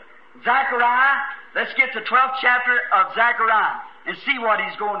bad. Zechariah, let's get to the 12th chapter of Zechariah and see what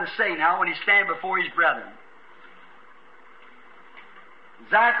he's going to say now when he stands before his brethren.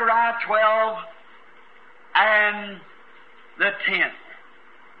 Zechariah 12 and the 10th.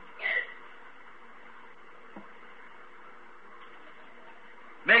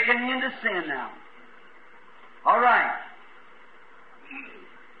 Making the end of sin now. All right.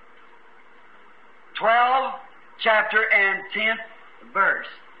 12th chapter and 10th verse.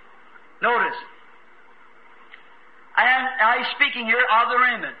 Notice. And he's speaking here of the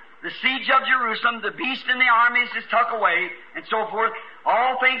remnant. The siege of Jerusalem, the beast and the armies is tucked away, and so forth.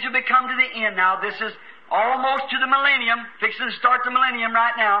 All things have become to the end now. This is almost to the millennium, fixing to start the millennium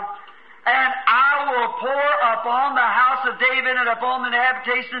right now. And I will pour upon the house of David and upon the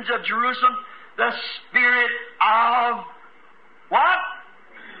habitations of Jerusalem the spirit of what?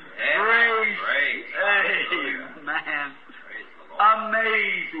 Grace. Amen.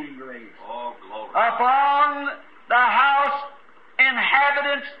 Amazing grace. Oh, glory. Upon the house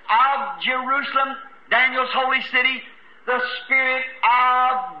inhabitants of Jerusalem, Daniel's holy city, the spirit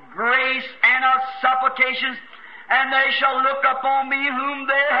of grace and of supplications, and they shall look upon me whom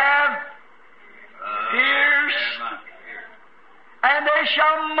they have pierced, and they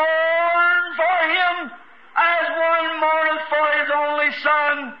shall mourn for him as one mourneth for his only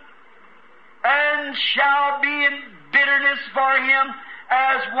son, and land shall be in bitterness for him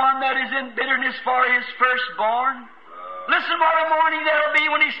as one that is in bitterness for his firstborn. Listen what a mourning there'll be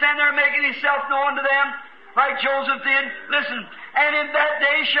when he stand there making himself known to them, like Joseph did. Listen, and in that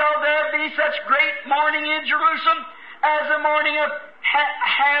day shall there be such great mourning in Jerusalem as the mourning of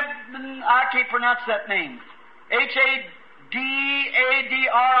I can't pronounce that name. Hadadrim,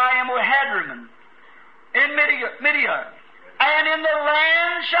 Hadriman, in Midian. And in the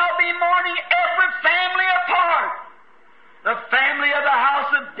land shall be mourning every family apart. The family of the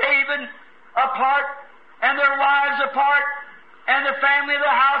house of David apart, and their wives apart, and the family of the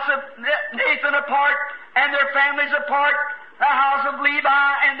house of Nathan apart, and their families apart, the house of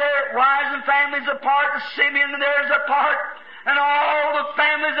Levi and their wives and families apart, the Simeon and theirs apart, and all the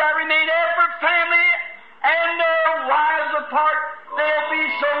families that remain, every family and their wives apart. They'll be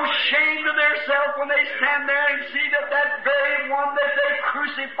so ashamed of themselves when they stand there and see that very one that they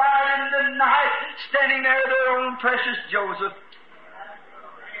crucified in the night standing there, their own precious Joseph.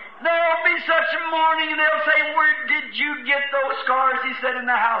 There'll be such mourning, and they'll say, "Where did you get those scars?" He said, "In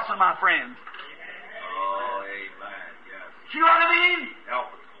the house of my friends." Oh, amen. Yes. See what I mean?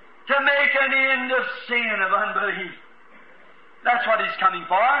 Help us. To make an end of sin, of unbelief. That's what he's coming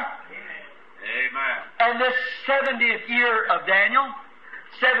for. Amen. And this 70th year of Daniel,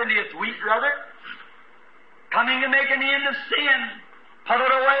 70th week rather, coming to make an end of sin, put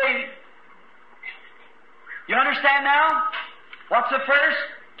it away. You understand now? What's the first?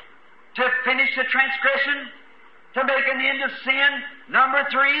 To finish the transgression, to make an end of sin. Number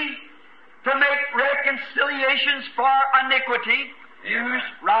 3, to make reconciliations for iniquity. Use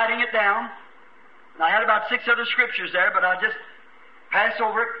writing it down. And I had about 6 other scriptures there, but I'll just pass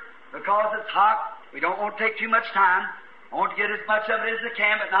over it because it's hot. We don't want to take too much time. I want to get as much of it as I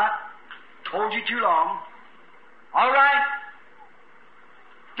can, but not hold you too long. All right.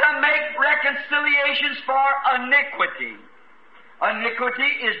 To make reconciliations for iniquity.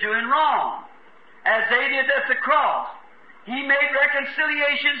 Iniquity is doing wrong, as they did at the cross. He made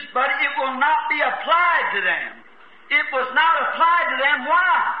reconciliations, but it will not be applied to them. It was not applied to them.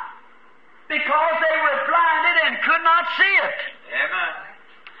 Why? Because they were blinded and could not see it. Amen.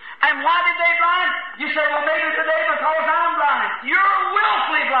 And why did they blind? You say, "Well, maybe today because I'm blind." You're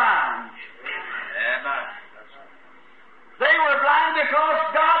willfully blind. Amen. They were blind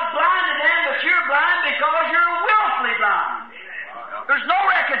because God blinded them, but you're blind because you're willfully blind. There's no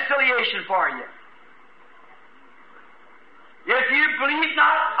reconciliation for you. If you believe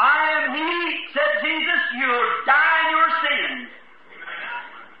not, "I am He," said Jesus, "you'll die in your sins."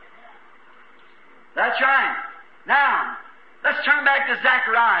 That's right. Now, let's turn back to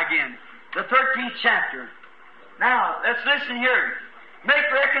Zechariah again, the 13th chapter. Now, let's listen here.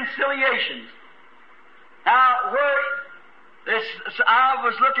 Make reconciliations. Now, I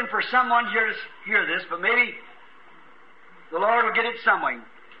was looking for someone here to hear this, but maybe the Lord will get it some way.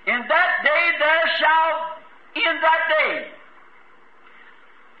 In that day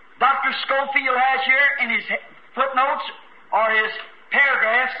Dr. Schofield has here in his footnotes or his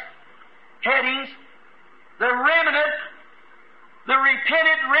paragraphs, headings, the remnant, the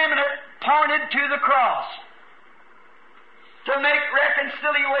repentant remnant pointed to the cross to make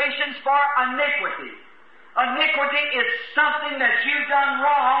reconciliations for iniquity. Iniquity is something that you've done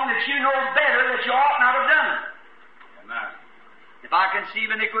wrong, that you know better, that you ought not have done. Amen. If I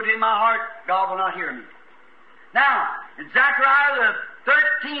conceive iniquity in my heart, God will not hear me. Now, in Zechariah, the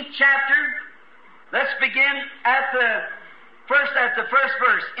 13th chapter, let's begin at the first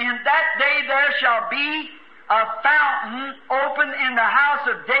verse. In that day there shall be a fountain opened in the house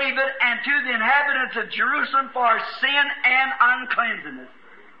of David and to the inhabitants of Jerusalem for sin and uncleanness.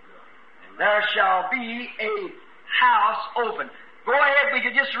 There shall be a house open. Go ahead, we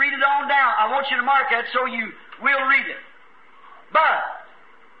could just read it on down. I want you to mark that so you will read it. But,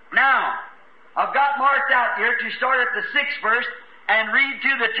 now, I've got marked out here to start at the 6th verse and read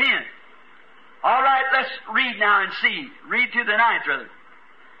to the 10th. All right, let's read now and see. Read to the 9th, rather.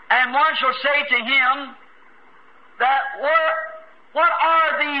 And one shall say to him, that what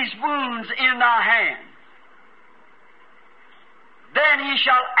are these wounds in thy hand? Then he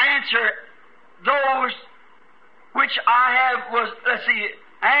shall answer those which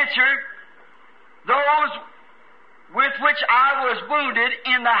answer those with which I was wounded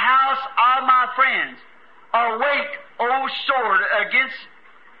in the house of my friends. Awake, O sword, against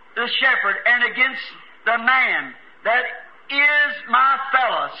the shepherd and against the man that is my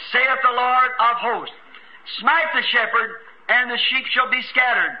fellow, saith the Lord of hosts. Smite the shepherd, and the sheep shall be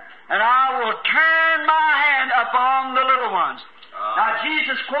scattered, and I will turn my hand upon the little ones. Now,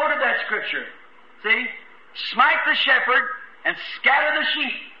 Jesus quoted that scripture. See? Smite the shepherd and scatter the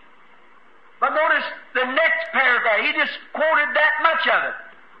sheep. But notice the next paragraph. He just quoted that much of it.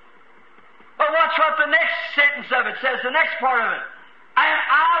 But watch what the next sentence of it says, the next part of it. And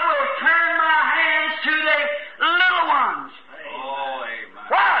I will turn my hands to the little ones. Oh, amen.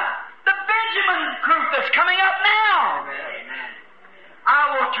 What? The Benjamin group that's coming up now. Amen. I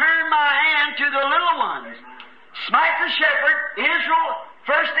will turn my hand to the little ones. Smite the shepherd,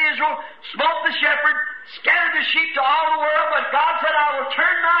 first Israel, smote the shepherd, scattered the sheep to all the world, but God said, I will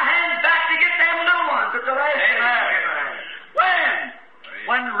turn my hands back to get them little ones at the last day. When?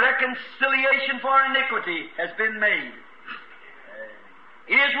 When reconciliation for iniquity has been made.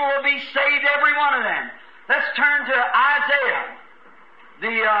 Isreal will be saved, every one of them. Let's turn to Isaiah.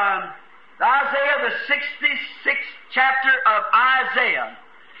 Isaiah, the 66th chapter of Isaiah,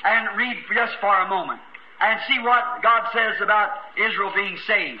 and read just for a moment, and see what God says about Israel being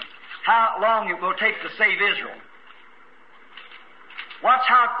saved. How long it will take to save Israel. Watch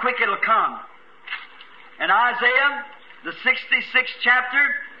how quick it'll come. In Isaiah, the 66th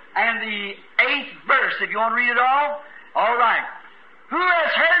chapter, and the 8th verse, if you want to read it all right. Who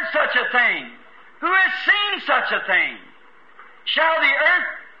has heard such a thing? Who has seen such a thing? Shall the earth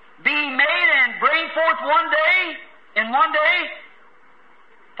be made and bring forth in one day?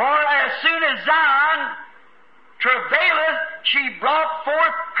 For as soon as Zion travaileth, she brought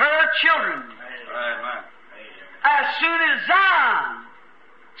forth her children. Amen. As soon as Zion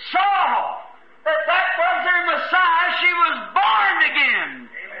saw that was their Messiah, she was born again.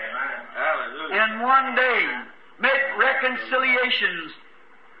 Amen. Hallelujah. In one day, make reconciliations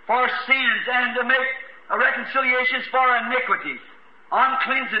for sins and to make reconciliations for iniquity,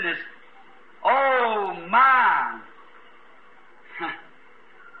 uncleanness. Oh my!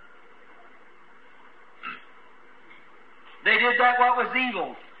 They did that what was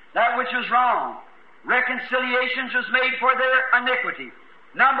evil, that which was wrong. Reconciliations was made for their iniquity.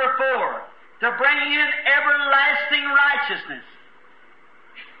 Number 4, to bring in everlasting righteousness.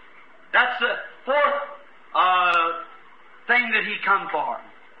 That's the fourth thing that He come for.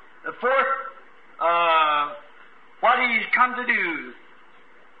 The fourth, what He's come to do.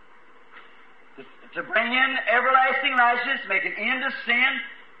 To bring in everlasting righteousness, make an end of sin,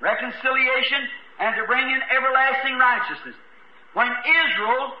 reconciliation, and to bring in everlasting righteousness. When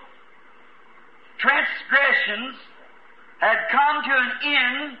Israel's transgressions had come to an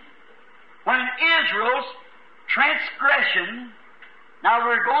end, when Israel's transgression, now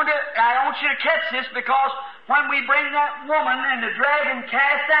I want you to catch this, because when we bring that woman and the dragon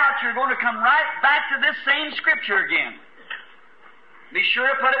cast out, you're going to come right back to this same scripture again. Be sure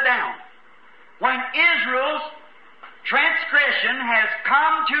to put it down. When Israel's transgression has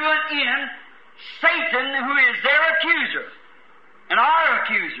come to an end, Satan, who is their accuser, and our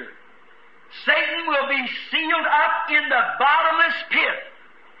accuser, Satan will be sealed up in the bottomless pit.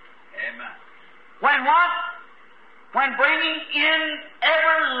 Amen. When what? When bringing in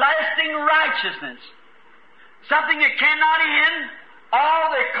everlasting righteousness. Something that cannot end, all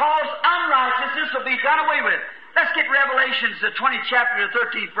that cause unrighteousness will be done away with. Let's get Revelations, the 20th chapter, the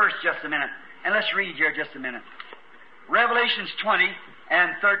 13th verse, just a minute. And let's read here just a minute. Revelations 20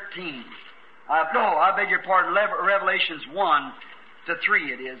 and 13. I beg your pardon, Revelations 1 to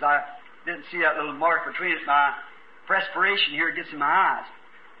 3 it is. I didn't see that little mark between it. My perspiration here gets in my eyes.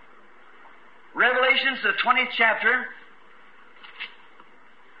 Revelations, the 20th chapter,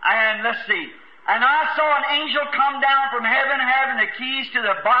 and let's see. And I saw an angel come down from heaven having the keys to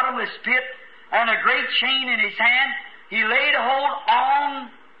the bottomless pit and a great chain in his hand. He laid hold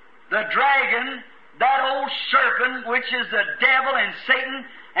on the dragon, that old serpent, which is the devil and Satan,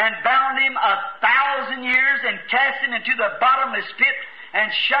 and bound him 1,000 years and cast him into the bottomless pit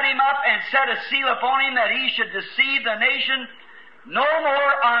and shut him up and set a seal upon him that he should deceive the nation no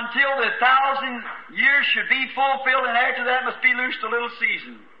more until the 1,000 years should be fulfilled, and after that must be loosed a little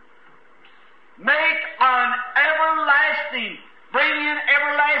season. Make an everlasting, bring in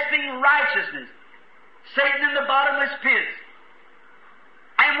everlasting righteousness. Satan in the bottomless pit.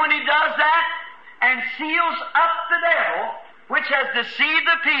 And when he does that and seals up the devil, which has deceived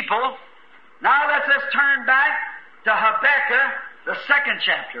the people, now let's turn back to Habakkuk, the 2nd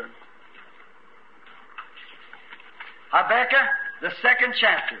chapter. Habakkuk, the 2nd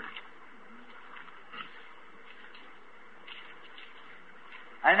chapter.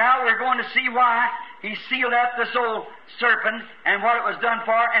 And now we're going to see why he sealed up this old serpent and what it was done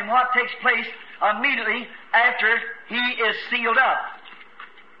for and what takes place immediately after he is sealed up.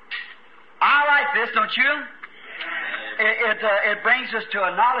 I like this, don't you? It brings us to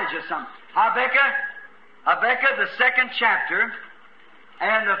a knowledge of something. Habakkuk, the 2nd chapter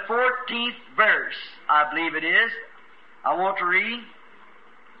and the 14th verse, I believe it is. I want to read.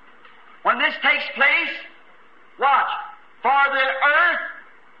 when this takes place, watch, for the earth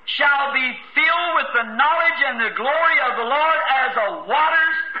shall be filled with the knowledge and the glory of the Lord as the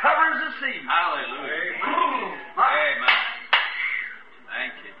waters covers the sea. Hallelujah. Amen.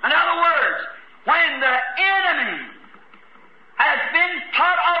 Thank you. In other words, when the enemy has been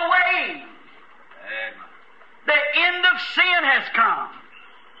put away, Amen. the end of sin has come.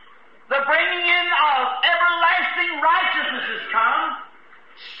 The bringing in of everlasting righteousness has come.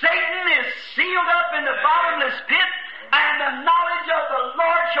 Satan is sealed up in the bottomless pit, and the knowledge of the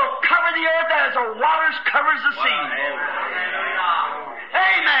Lord shall cover the earth as the waters covers the sea.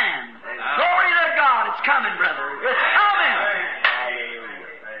 Amen. Glory to God. It's coming, brother. It's coming.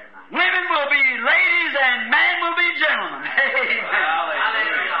 Women will be ladies and men will be gentlemen. Amen.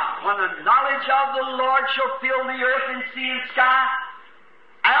 When the knowledge of the Lord shall fill the earth and sea and sky,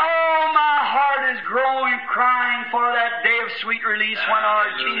 oh, my heart is growing, crying for that day of sweet release when our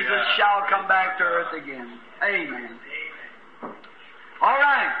Jesus shall come back to earth again. Amen. All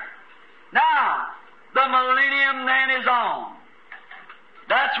right. Now, the millennium then is on.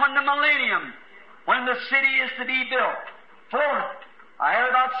 That's when the millennium, when the city is to be built. Fourth, I have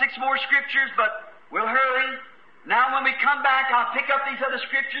about 6 more scriptures, but we'll hurry. Now, when we come back, I'll pick up these other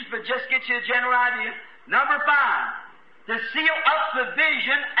scriptures, but just get you a general idea. Number 5, to seal up the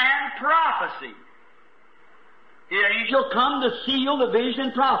vision and prophecy. The angel come to seal the vision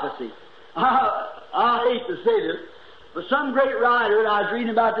and prophecy. I hate to say this, but some great writer that I was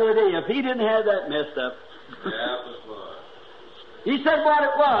reading about the other day, if he didn't have that messed up. Yeah, it was. He said what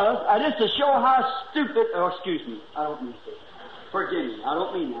it was, just to show how stupid, excuse me, I don't mean to. Forgive me, I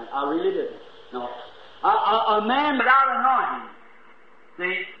don't mean that. I really didn't. No. A man without anointing.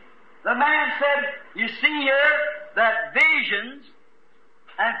 See, the man said, you see here, that visions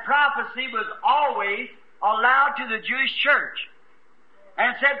and prophecy was always allowed to the Jewish church.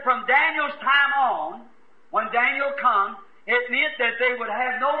 And said from Daniel's time on, when Daniel come, it meant that they would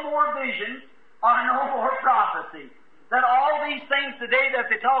have no more visions or no more prophecy. That all these things today that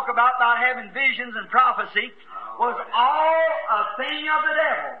they talk about having visions and prophecy was all a thing of the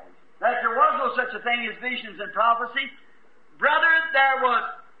devil. That there was no such a thing as visions and prophecy. Brother, there was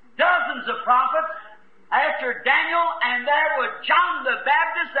dozens of prophets after Daniel, and there was John the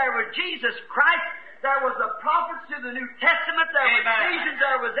Baptist, there was Jesus Christ, there was the prophets to the New Testament, there was visions,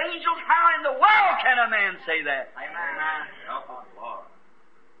 there was angels. How in the world can a man say that? Amen.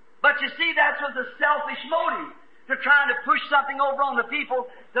 But you see, that was a selfish motive, to trying to push something over on the people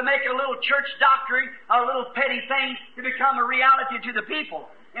to make a little church doctrine, a little petty thing to become a reality to the people.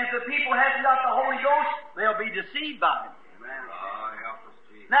 And if the people haven't got the Holy Ghost, they'll be deceived by it. Amen. Help us,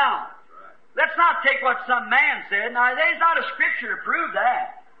 Jesus. Now, let's not take what some man said. Now, there's not a scripture to prove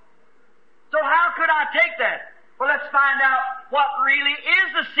that. So how could I take that? Well, let's find out what really is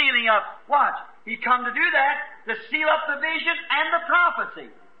the sealing up. Watch. He come to do that, to seal up the vision and the prophecy.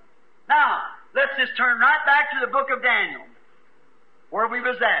 Now, let's just turn right back to the book of Daniel, where we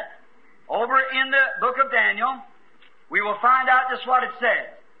was at. Over in the book of Daniel, we will find out just what it says.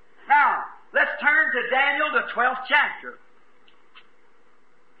 Now, let's turn to Daniel, the 12th chapter.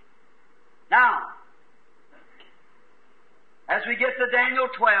 Now, as we get to Daniel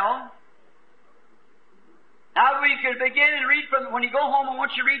 12, now we can begin and read from, when you go home, I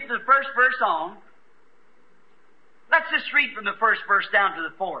want you to read from the first verse on. Let's just read from the first verse down to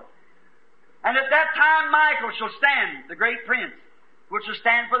the 4th. And at that time Michael shall stand, the great prince, which will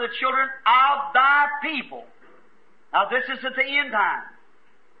stand for the children of thy people. Now this is at the end time.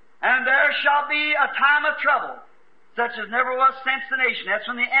 And there shall be a time of trouble, such as never was since the nation. That's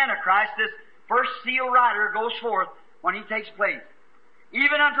when the Antichrist, this first seal rider, goes forth when he takes place.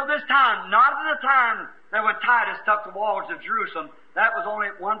 Even until this time, not at the time that when Titus took the walls of Jerusalem, that was only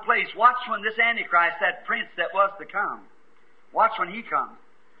at one place. Watch when this Antichrist, that prince that was to come, watch when he comes.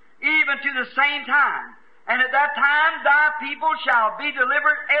 Even to the same time. And at that time thy people shall be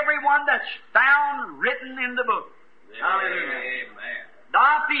delivered, every one that's found written in the book. Hallelujah. Amen.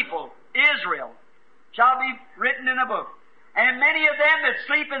 Thy people, Israel, shall be written in a book. And many of them that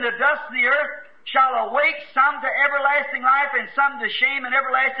sleep in the dust of the earth shall awake, some to everlasting life, and some to shame and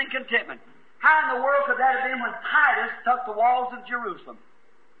everlasting contentment. How in the world could that have been when Titus took the walls of Jerusalem?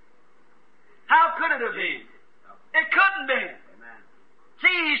 How could it have been? It couldn't be.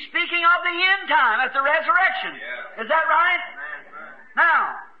 See, he's speaking of the end time at the resurrection. Yeah. Is that right? Amen.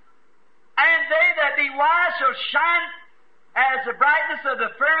 Now, and they that be wise shall shine as the brightness of the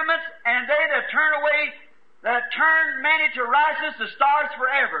firmaments, and they that turn many to righteousness, the stars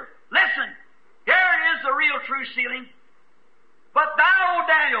forever. Listen, here is the real true sealing. But thou, O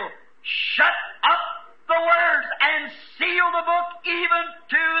Daniel, shut up the words and seal the book even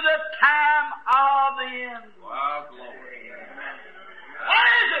to the time of the end. Wow, glory. What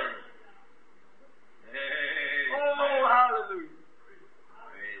is it? Hey, Oh, hallelujah.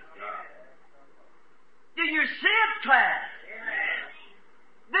 praise God. Do you see it, class?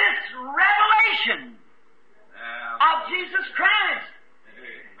 This revelation of Jesus Christ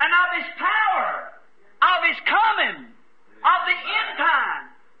and of His power, of His coming, of the end time,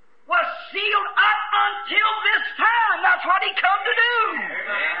 was sealed up until this time. That's what He come to do.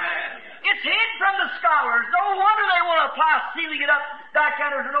 It's hid from the scholars. No wonder they want to apply sealing it up back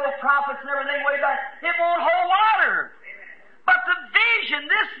under the old prophets and everything way back. It won't hold water. But the vision,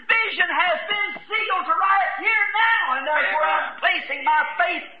 this vision has been sealed to right here now, and therefore I'm placing my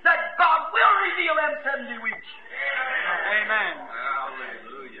faith that God will reveal them 70 weeks. Amen.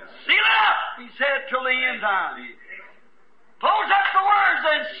 Hallelujah. Seal it up, He said, till the end time. Close up the words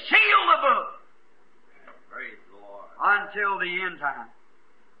and seal the book Praise the Lord. until the end time.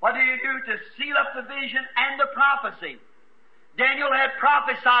 What do you do to seal up the vision and the prophecy? Daniel had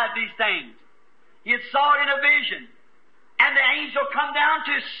prophesied these things. He had saw it in a vision. And the angel come down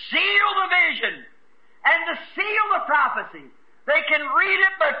to seal the vision and to seal the prophecy. They can read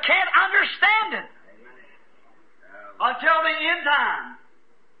it but can't understand it until the end time.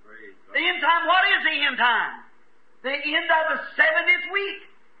 The end time, what is the end time? The end of the 70th week.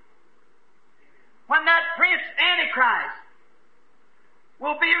 When that Prince Antichrist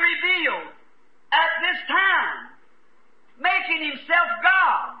will be revealed at this time, making himself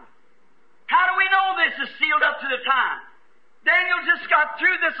God. How do we know this is sealed up to the time? Daniel just got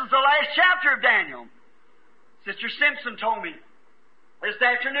through. This is the last chapter of Daniel. Sister Simpson told me this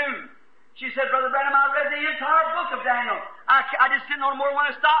afternoon. She said, Brother Branham, I read the entire book of Daniel. I just didn't know more when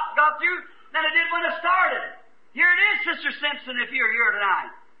I got through than I did when I started. Here it is, Sister Simpson, if you're here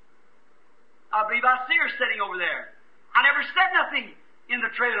tonight. I believe I see her sitting over there. I never said nothing in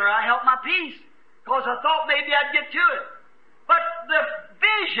the trailer. I held my peace because I thought maybe I'd get to it. But the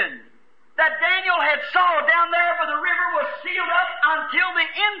vision that Daniel had saw down there by the river was sealed up until the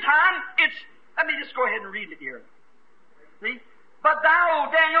end time. Let me just go ahead and read it here. See? But thou,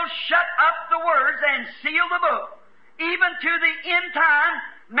 O Daniel, shut up the words and seal the book. Even to the end time,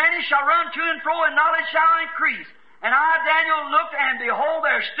 many shall run to and fro, and knowledge shall increase. And I, Daniel, looked, and behold,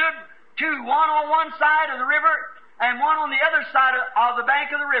 there stood two, one on one side of the river, and one on the other side of the bank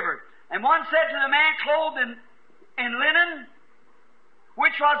of the river. And one said to the man clothed in linen,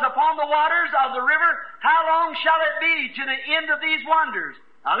 which was upon the waters of the river, how long shall it be to the end of these wonders?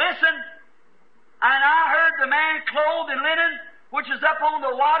 Now listen. And I heard the man clothed in linen, which is up on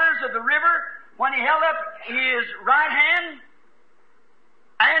the waters of the river, when he held up his right hand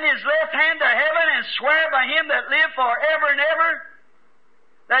and his left hand to heaven, and swear by him that live forever and ever,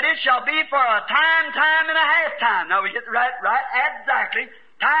 that it shall be for a time, time and a half time. Now we get right exactly.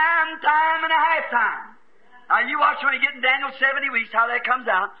 Time, time and a half time. Now you watch when you get in Daniel 70 weeks, how that comes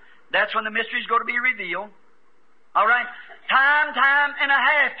out. That's when the mystery is going to be revealed. All right. Time, time and a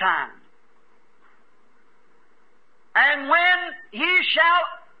half time. And when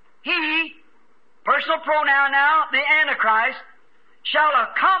he, personal pronoun now, the Antichrist, shall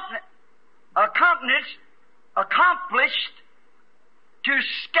accomplished to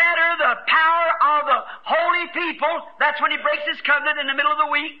scatter the power of the holy people. That's when he breaks his covenant in the middle of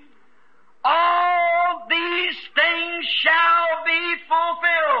the week. All these things shall be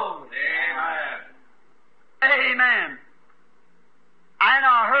fulfilled. Amen. Amen. And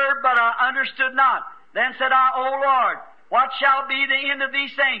I heard, but I understood not. Then said I, O Lord, what shall be the end of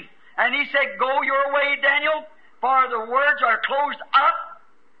these things? And he said, Go your way, Daniel, for the words are closed up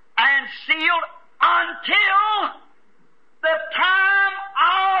and sealed until the time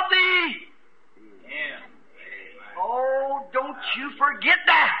of the end. Oh, don't you forget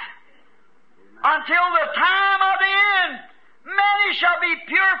that. Until the time of the end, many shall be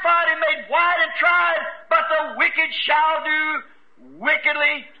purified and made white and tried, but the wicked shall do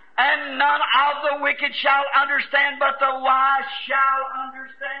wickedly, and none of the wicked shall understand, but the wise shall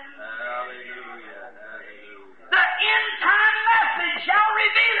understand. Hallelujah. Hallelujah. The end time message shall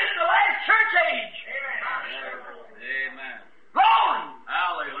reveal it, the last church age. Amen. Glory.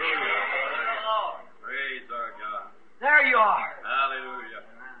 Hallelujah. Praise our God. There you are. Hallelujah.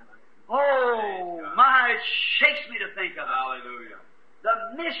 Oh, my, it shakes me to think of it. Hallelujah.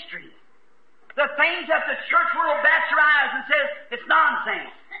 The mystery. The things that the church world bats her eyes and says it's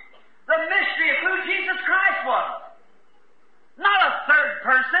nonsense. The mystery of who Jesus Christ was. Not a third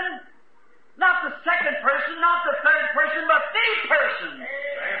person, not the second person, not the third person, but the person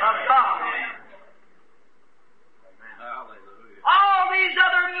of God. Hallelujah. All these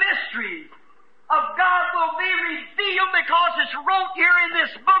other mysteries of God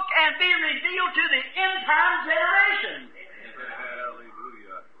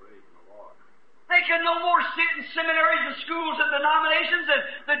seminaries and schools and denominations, and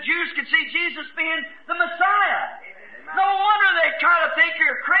the Jews could see Jesus being the Messiah. No wonder they try to think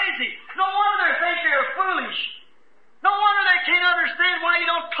you're crazy. No wonder they think you're foolish. No wonder they can't understand why you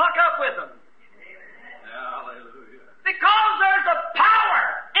don't cluck up with them. Hallelujah. Because there's a power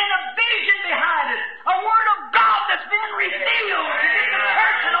and a vision behind it. A Word of God that's been revealed to get the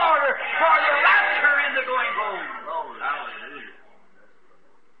church in order for the rapture and the going home. Hallelujah.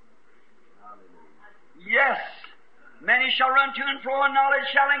 Yes, many shall run to and fro, and knowledge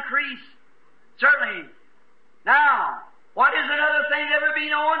shall increase. Certainly. Now, what is another thing to ever be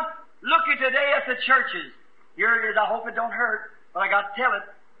known? Look at today at the churches. Here it is. I hope it don't hurt, but I got to tell it.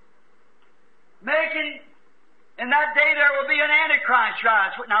 In that day there will be an Antichrist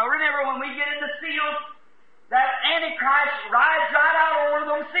rise. Now remember, when we get in the seals, that Antichrist rides right out over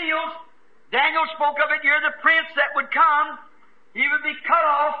those seals. Daniel spoke of it. You're the prince that would come. He would be cut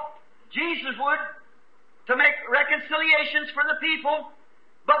off. Jesus would, to make reconciliations for the people.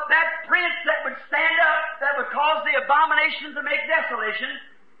 But that prince that would stand up, that would cause the abominations to make desolation,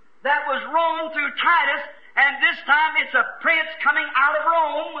 that was Rome through Titus, and this time it's a prince coming out of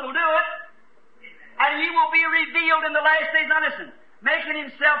Rome will do it. And he will be revealed in the last days. Now listen, making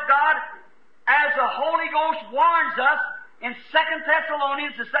himself God, as the Holy Ghost warns us in 2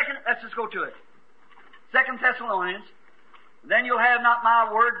 Thessalonians, let's just go to it. 2 Thessalonians, then you'll have not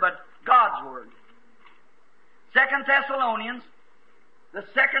my word, but God's word. 2 Thessalonians, the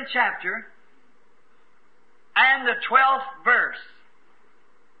 2nd chapter, and the 12th verse.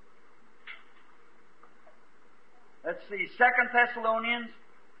 Let's see, 2 Thessalonians,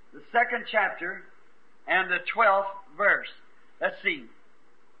 the 2nd chapter, and the 12th verse. Let's see.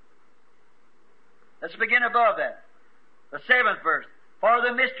 Let's begin above that. The 7th verse. For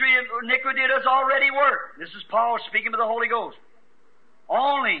the mystery of iniquity does already work. This is Paul speaking to the Holy Ghost.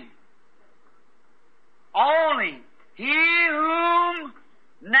 Only he whom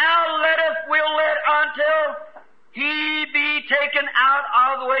now letteth will let until he be taken out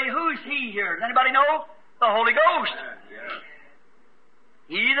of the way. Who's he here? Does anybody know? The Holy Ghost.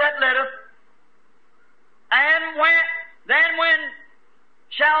 He that letteth. And when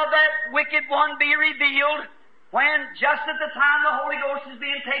shall that wicked one be revealed? When just at the time the Holy Ghost is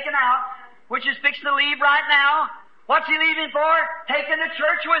being taken out, which is fixing to leave right now. What's he leaving for? Taking the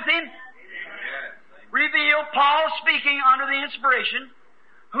church with him. Revealed, Paul speaking under the inspiration,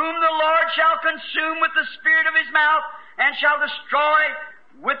 whom the Lord shall consume with the spirit of his mouth, and shall destroy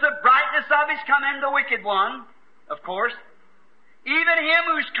with the brightness of his coming, the wicked one, of course. Even him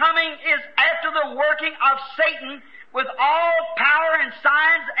whose coming is after the working of Satan with all power and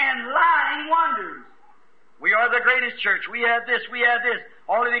signs and lying wonders. We are the greatest church. We have this, we have this.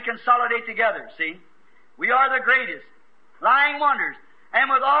 All of it consolidate together, see? We are the greatest. Lying wonders. And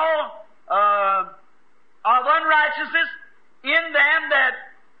with all of unrighteousness in them that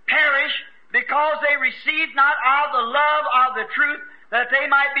perish, because they receive not of the love of the truth, that they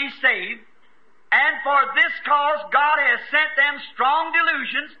might be saved. And for this cause God has sent them strong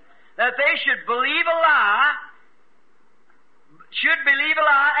delusions, that they should believe a lie,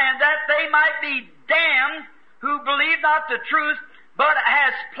 and that they might be damned who believe not the truth, but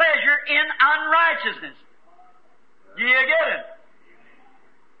has pleasure in unrighteousness. Do you get it?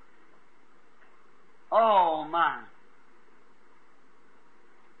 Oh, my.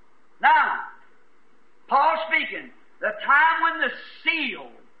 Now, Paul speaking, the time when the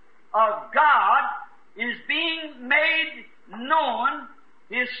seal of God is being made known,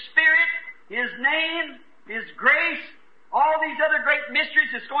 His Spirit, His name, His grace, all these other great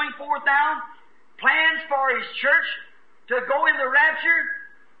mysteries that's going forth now, plans for His church to go in the rapture,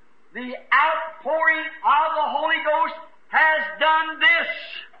 the outpouring of the Holy Ghost has done this.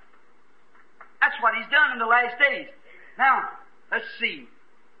 That's what He's done in the last days. Now, let's see.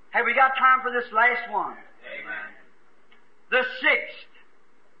 Have we got time for this last one? Amen. The 6th.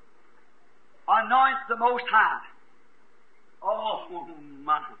 Anoint the Most High. Oh,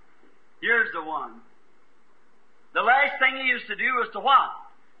 my. Here's the one. The last thing He used to do was to what?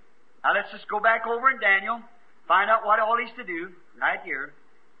 Now let's just go back over in Daniel, find out what all He's to do, right here.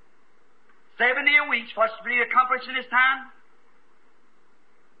 70 a week, what's to be accomplished in His time?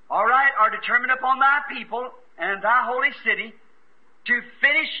 All right, are determined upon thy people and thy holy city to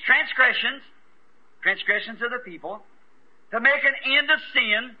finish transgressions of the people, to make an end of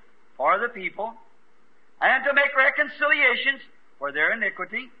sin for the people, and to make reconciliations for their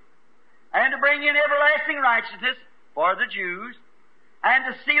iniquity, and to bring in everlasting righteousness for the Jews, and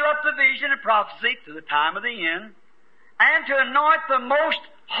to seal up the vision and prophecy to the time of the end, and to anoint the most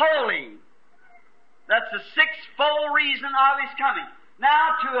holy. That's the 6-fold reason of His coming.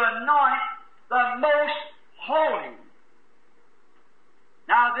 Now to anoint the most holy.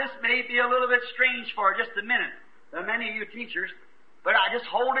 Now, this may be a little bit strange for just a minute, to many of you teachers, but I just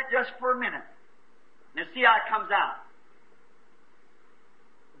hold it just for a minute and see how it comes out.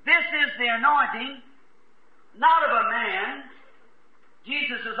 This is the anointing, not of a man.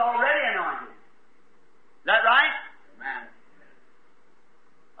 Jesus is already anointed. Is that right? Amen.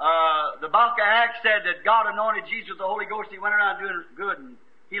 The Book of Acts said that God anointed Jesus with the Holy Ghost. He went around doing good and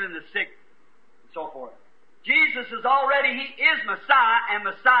healing the sick and so forth. Jesus is already, He is Messiah, and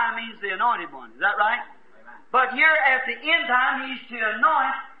Messiah means the anointed one. Is that right? Amen. But here at the end time, He's to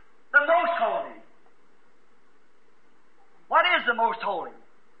anoint the most holy. What is the most holy?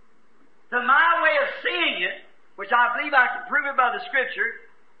 To my way of seeing it, which I believe I can prove it by the Scripture,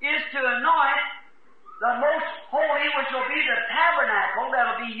 is to anoint the most holy, which will be the tabernacle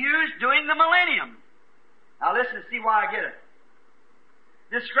that will be used during the millennium. Now listen to see why I get it.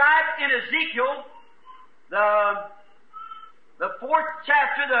 Described in Ezekiel, the 4th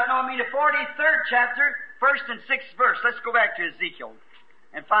chapter, the 43rd chapter, 1st and 6th verse. Let's go back to Ezekiel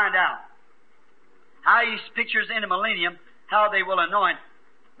and find out how He pictures in the millennium how they will anoint.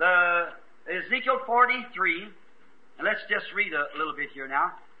 The Ezekiel 43, and let's just read a little bit here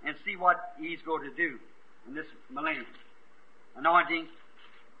now and see what He's going to do in this millennium. Anointing.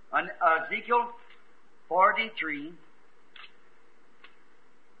 Ezekiel 43.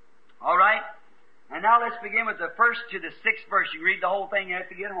 All right. And now let's begin with the 1st to the 6th verse. You read the whole thing. You have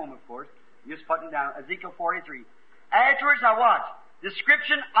to get home, of course. You just put it down. Ezekiel 43. Afterwards, now watch.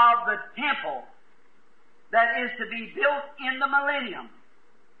 Description of the temple that is to be built in the millennium.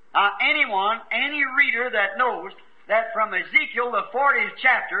 Now, any reader that knows that from Ezekiel, the 40th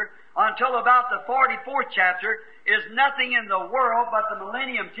chapter, until about the 44th chapter, is nothing in the world but the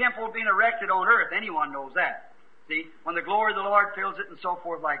millennium temple being erected on earth. Anyone knows that. See, when the glory of the Lord fills it and so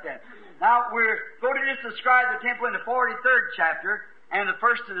forth like that. Now, we're going to just describe the temple in the 43rd chapter and the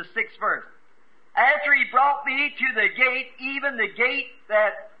 1st to the 6th verse. After He brought me to the gate, even the gate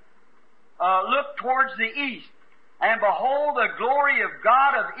that looked towards the east, and behold, the glory of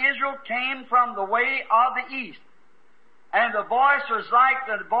God of Israel came from the way of the east. And the voice was like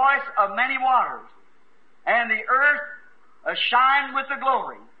the voice of many waters, and the earth shined with the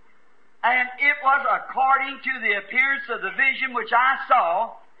glory. And it was according to the appearance of the vision which I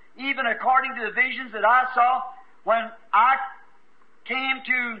saw, even according to the visions that I saw when I came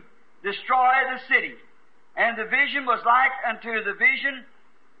to destroy the city. And the vision was like unto the vision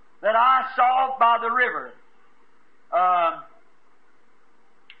that I saw by the river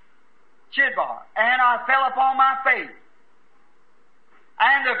Chidbar. And I fell upon my face.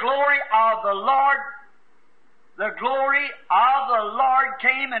 And the glory of the Lord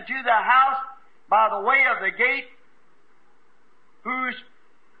came into the house by the way of the gate, whose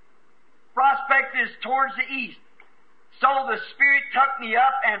prospect is towards the east. So the Spirit took me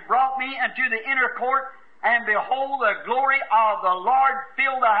up and brought me into the inner court, and behold, the glory of the Lord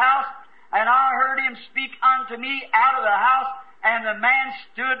filled the house, and I heard Him speak unto me out of the house, and the man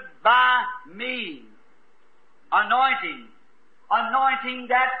stood by me, anointing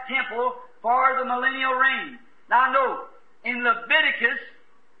that temple for the millennial reign. Now note, in Leviticus,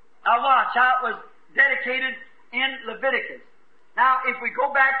 now watch how it was dedicated in Leviticus. Now, if we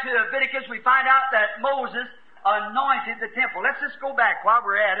go back to Leviticus, we find out that Moses anointed the temple. Let's just go back while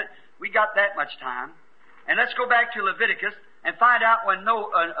we're at it. We got that much time. And let's go back to Leviticus and find out when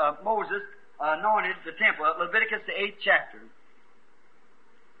Moses anointed the temple. Leviticus, the 8th chapter.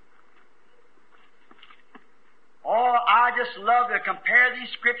 Oh, I just love to compare these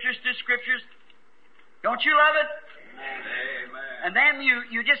scriptures to scriptures. Don't you love it? Amen. And then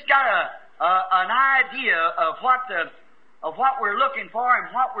you just got an idea of what we're looking for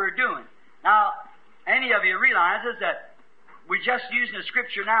and what we're doing. Now, any of you realizes that we're just using the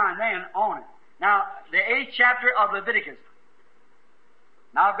scripture now and then on it. Now, the 8th chapter of Leviticus.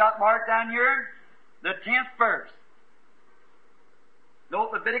 Now I've got marked down here the 10th verse.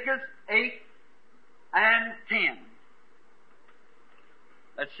 Note Leviticus 8 and 10.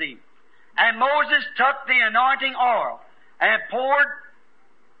 Let's see. And Moses took the anointing oil and poured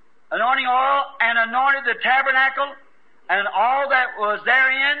anointing oil and anointed the tabernacle and all that was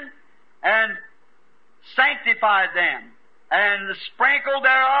therein, and sanctified them, and sprinkled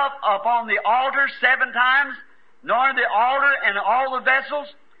thereof upon the altar 7 times, anointed the altar and all the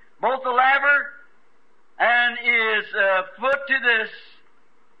vessels, both the laver and his foot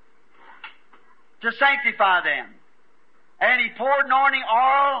to sanctify them. And he poured anointing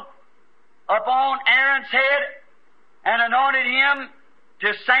oil upon Aaron's head and anointed him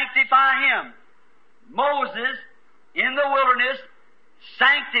to sanctify him. Moses in the wilderness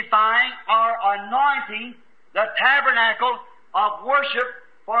sanctifying or anointing the tabernacle of worship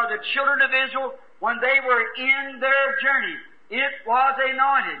for the children of Israel when they were in their journey. It was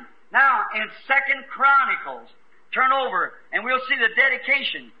anointed. Now, in 2 Chronicles, turn over and we'll see the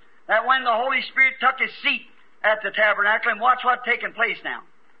dedication that when the Holy Spirit took His seat at the tabernacle, and watch what's taking place now.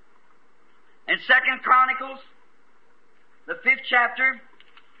 In 2 Chronicles, the 5th chapter,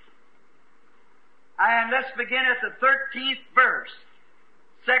 and let's begin at the 13th verse.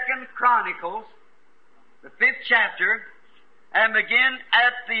 2 Chronicles, the 5th chapter, and begin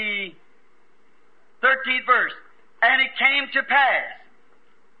at the 13th verse. And it came to pass,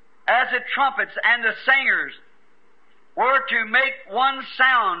 as the trumpets and the singers were to make one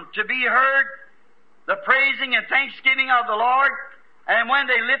sound to be heard, the praising and thanksgiving of the Lord, and when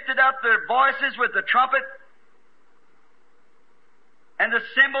they lifted up their voices with the trumpet and the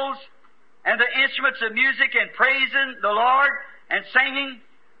cymbals and the instruments of music and praising the Lord and singing,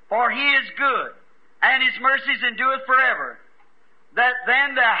 for He is good, and His mercies endureth forever. That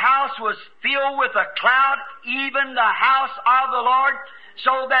then the house was filled with a cloud, even the house of the Lord,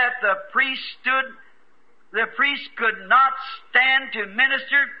 so that the priest could not stand to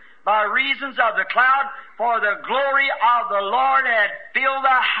minister by reasons of the cloud, for the glory of the Lord had filled the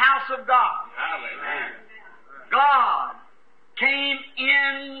house of God. Hallelujah. God came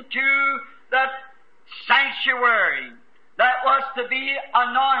into the sanctuary that was to be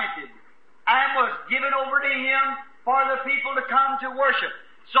anointed and was given over to Him for the people to come to worship.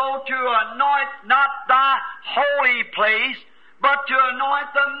 So to anoint not the holy place, but to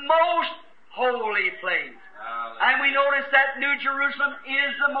anoint the most holy place. And we notice that New Jerusalem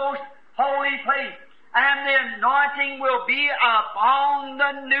is the most holy place. And the anointing will be upon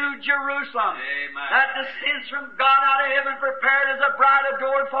the New Jerusalem. Amen. That descends from God out of heaven, prepared as a bride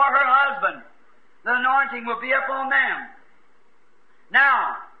adored for her husband. The anointing will be upon them.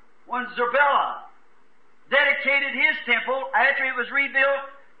 Now, when Zerubbabel dedicated his temple after it was rebuilt,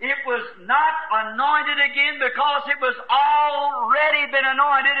 it was not anointed again because it was already been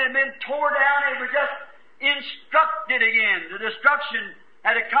anointed and been torn down. It was just instructed again. The destruction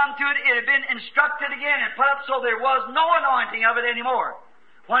had to come to it. It had been instructed again and put up so there was no anointing of it anymore.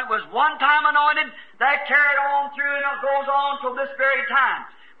 When it was one time anointed, that carried on through and it goes on till this very time.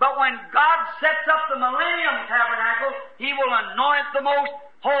 But when God sets up the millennium tabernacle, He will anoint the most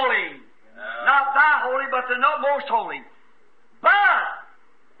holy. Not thy holy, but the most holy. But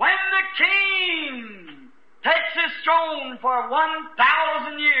when the King takes His throne for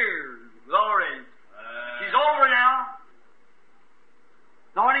 1,000 years, glory, He's over now.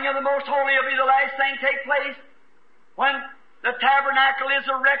 Anointing of the most holy will be the last thing to take place. When the tabernacle is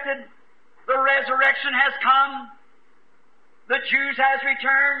erected, the resurrection has come. The Jews has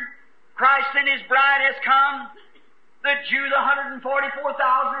returned. Christ and His bride has come. The Jew, the 144,000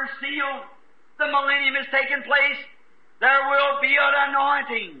 are sealed. The millennium has taken place. There will be an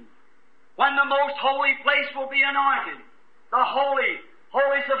anointing when the most holy place will be anointed. The holy,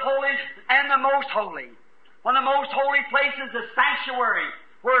 holiest of holies, and the most holy. When the most holy place is the sanctuary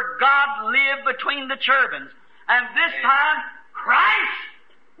where God lived between the cherubims. And this time, Christ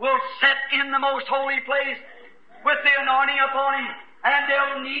will set in the most holy place with the anointing upon Him. And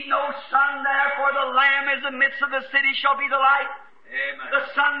they'll need no sun there, for the Lamb in the midst of the city shall be the light. Amen. The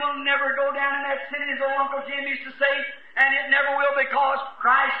sun will never go down in that city, as old Uncle Jim used to say, and it never will, because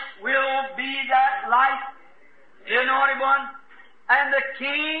Christ will be that light, the anointed one. And the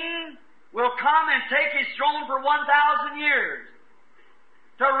King will come and take His throne for 1,000 years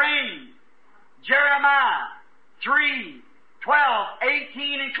to reign. Jeremiah 3, 12,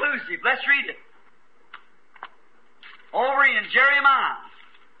 18 inclusive. Let's read it. Over in Jeremiah,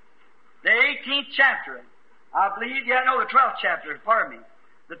 the 18th chapter, I believe, the 12th chapter, pardon me.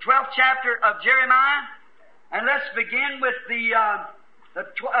 The 12th chapter of Jeremiah, and let's begin with Jeremiah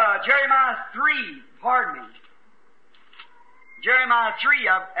 3, pardon me. Jeremiah 3,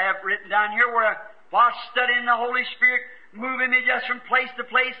 I've written down here where while studying the Holy Spirit, moving me just from place to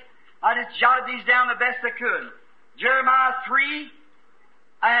place, I just jotted these down the best I could. Jeremiah 3,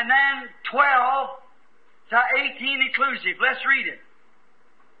 and then 12 to 18 inclusive. Let's read it.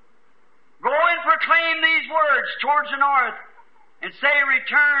 Go and proclaim these words towards the north, and say,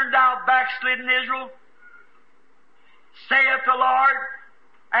 Return, thou backslidden Israel, saith the Lord,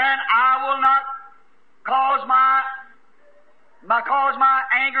 and I will not cause my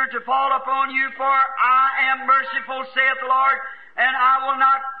anger to fall upon you, for I am merciful, saith the Lord, and I will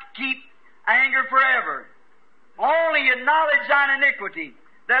not keep anger forever. Only acknowledge thine iniquity,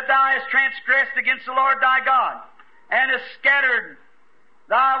 that thou hast transgressed against the Lord thy God, and hast scattered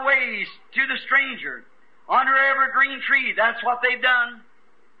thy ways to the stranger, under every green tree. That's what they've done,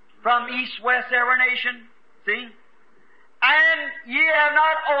 from east, west, every nation. See? And ye have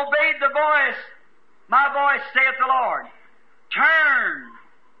not obeyed the voice, my voice, saith the Lord. Turn.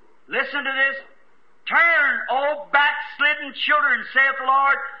 Listen to this. Turn, O backslidden children, saith the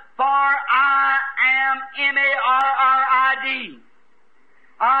Lord, for I am M-A-R-R-I-D.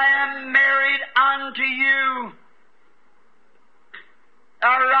 I am married unto you.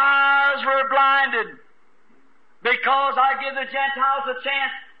 Our eyes were blinded because I give the Gentiles a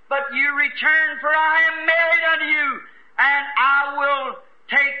chance, but you return, for I am married unto you, and I will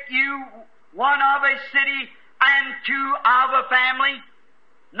take you one of a city and two of a family.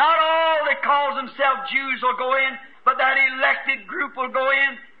 Not all that calls themselves Jews will go in, but that elected group will go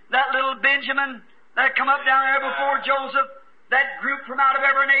in. That little Benjamin that come up down there before Joseph, that group from out of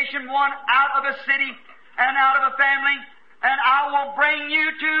every nation, one out of a city and out of a family, and I will bring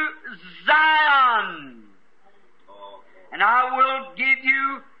you to Zion. And I will give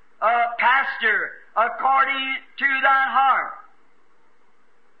you a pastor according to thine heart,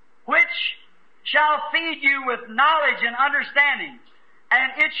 which shall feed you with knowledge and understanding.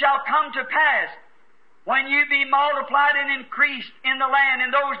 And it shall come to pass, when you be multiplied and increased in the land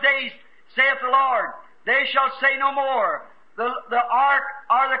in those days, saith the Lord, they shall say no more, the ark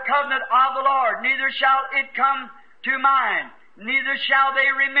or the covenant of the Lord, neither shall it come to mind, neither shall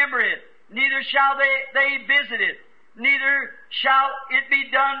they remember it, neither shall they visit it, neither shall it be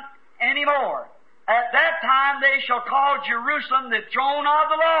done any more. At that time they shall call Jerusalem the throne of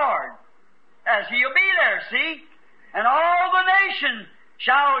the Lord, as He'll be there, see? And all the nations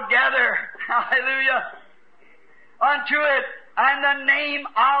shall gather, hallelujah, unto it, and the name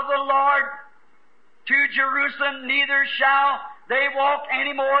of the Lord to Jerusalem, neither shall they walk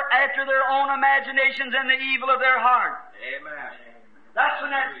any more after their own imaginations and the evil of their heart. Amen. That's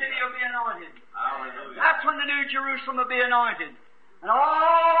when that city will be anointed. Hallelujah. That's when the New Jerusalem will be anointed. And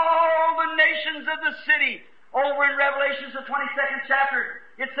all the nations of the city, over in Revelation, the 22nd chapter,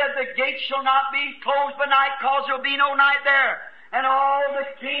 it said the gates shall not be closed by night, cause there will be no night there. And all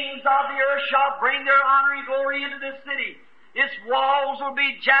the kings of the earth shall bring their honor and glory into this city. Its walls will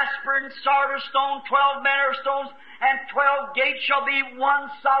be jasper and sardis stone, 12 manner stones, and 12 gates shall be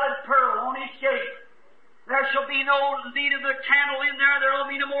one solid pearl on each gate. There shall be no need of the candle in there. There will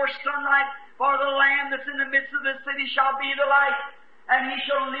be no more sunlight, for the Lamb that's in the midst of this city shall be the light. And He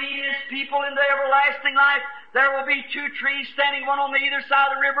shall lead His people into everlasting life. There will be two trees standing, one on the either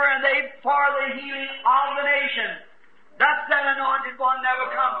side of the river, and they for the healing of the nation. That's that anointed one that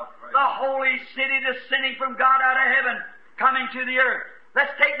will come. The holy city descending from God out of heaven, coming to the earth.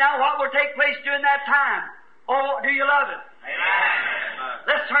 Let's take now what will take place during that time. Oh, do you love it? Amen.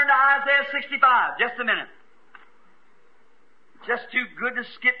 Let's turn to Isaiah 65. Just a minute. Just too good to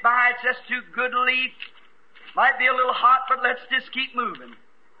skip by. It's just too good to leave. Might be a little hot, but let's just keep moving.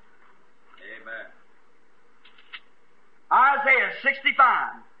 Amen. Isaiah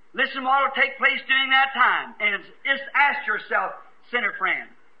 65. Listen what will take place during that time. And just ask yourself, sinner friend,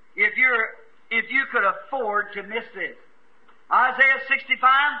 if you could afford to miss this. Isaiah 65,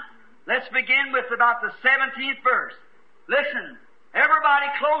 let's begin with about the 17th verse. Listen, everybody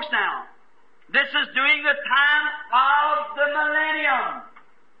close now. This is during the time of the millennium,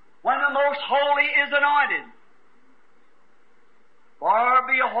 when the most holy is anointed. For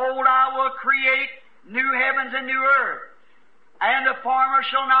behold, I will create new heavens and new earth, and the former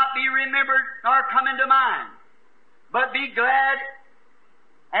shall not be remembered nor come into mind. But be glad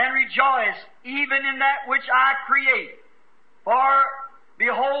and rejoice even in that which I create. For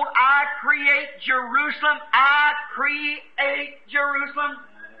behold, I create Jerusalem. I create Jerusalem.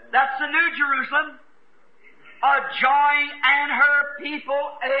 That's the New Jerusalem. A joy, and her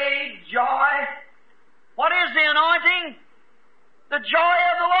people a joy. What is the anointing? The joy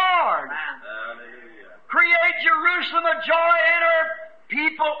of the Lord. Hallelujah. Create Jerusalem a joy, and her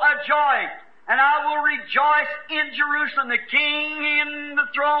people a joy. And I will rejoice in Jerusalem, the King in the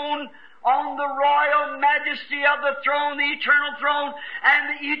throne, on the royal majesty of the throne, the eternal throne, and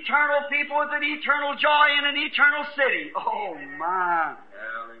the eternal people with an eternal joy in an eternal city. Oh, my.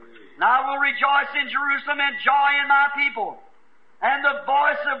 Hallelujah. And I will rejoice in Jerusalem and joy in my people. And the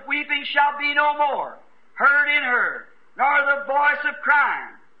voice of weeping shall be no more heard in her, nor the voice of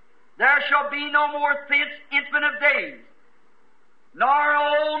crying. There shall be no more thence infant of days, nor an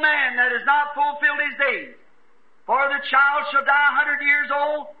old man that has not fulfilled his days. For the child shall die 100 years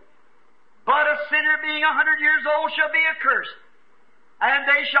old, but a sinner being 100 years old shall be accursed. And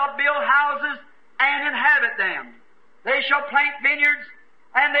they shall build houses and inhabit them. They shall plant vineyards,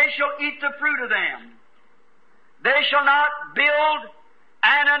 and they shall eat the fruit of them. They shall not build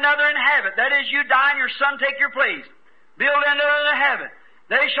and another inhabit. That is, you die and your son take your place. Build and another inhabit.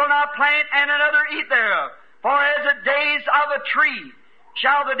 They shall not plant and another eat thereof. For as the days of a tree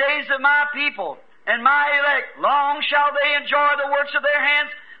shall the days of my people and my elect. Long shall they enjoy the works of their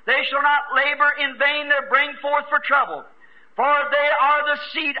hands. They shall not labor in vain nor bring forth for trouble. For they are the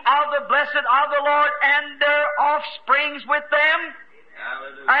seed of the blessed of the Lord, and their offsprings with them.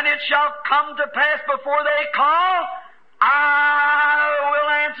 Hallelujah. And it shall come to pass before they call, I will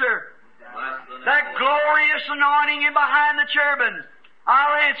answer. That glorious anointing in behind the cherubims,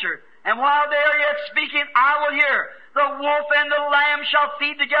 I'll answer. And while they are yet speaking, I will hear. The wolf and the lamb shall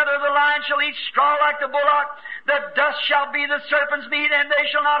feed together, the lion shall eat straw like the bullock. The dust shall be the serpent's meat, and they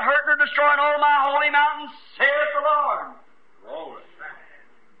shall not hurt nor destroy in all my holy mountains, saith the Lord. Glory.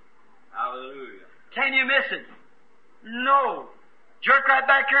 Hallelujah. Can you miss it? No. Jerk right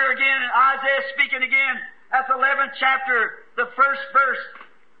back here again, and Isaiah speaking again at the 11th chapter, the first verse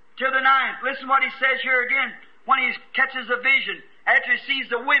to the 9th. Listen what he says here again when he catches a vision after he sees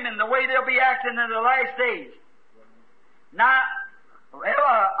the women, the way they'll be acting in the last days. Now,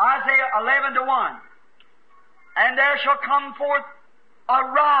 Isaiah 11:1. And there shall come forth a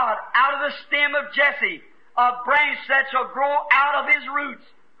rod out of the stem of Jesse, a branch that shall grow out of his roots.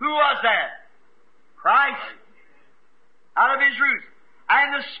 Who was that? Christ. Out of his roots.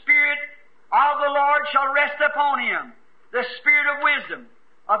 And the Spirit of the Lord shall rest upon him. The Spirit of wisdom,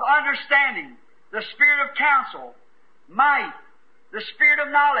 of understanding, the Spirit of counsel, might, the Spirit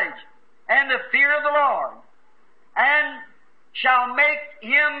of knowledge, and the fear of the Lord. And shall make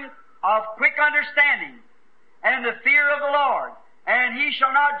him of quick understanding, and the fear of the Lord. And he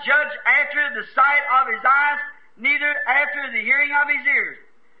shall not judge after the sight of his eyes, neither after the hearing of his ears.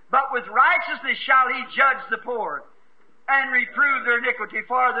 But with righteousness shall he judge the poor, and reprove their iniquity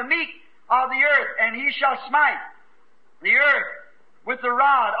for the meek of the earth. And he shall smite the earth with the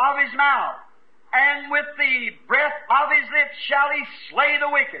rod of his mouth, and with the breath of his lips shall he slay the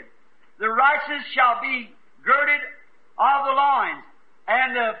wicked. The righteous shall be girded of the loins,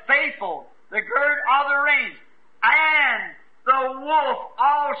 and the faithful the gird of the reins. And the wolf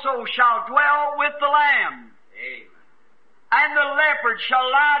also shall dwell with the lamb. Amen. And the leopard shall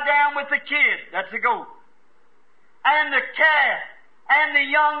lie down with the kid, that's the goat, and the calf, and the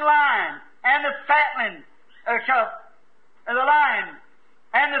young lion, and the fatling, the lion,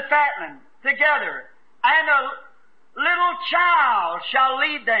 and the fatling together, and a little child shall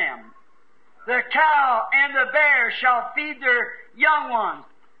lead them. The cow and the bear shall feed their young ones,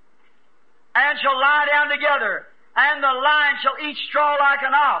 and shall lie down together, and the lion shall eat straw like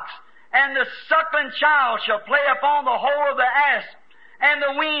an ox, and the suckling child shall play upon the hole of the ass, and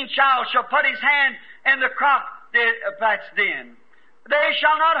the weaned child shall put his hand in the crockpat's den. They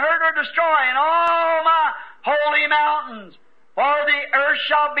shall not hurt or destroy in all my holy mountains, for the earth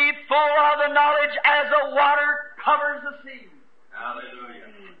shall be full of the knowledge as the water covers the sea. Hallelujah.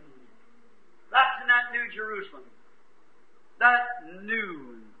 That's in that New Jerusalem. That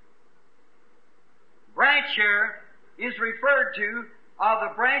new branch here is referred to of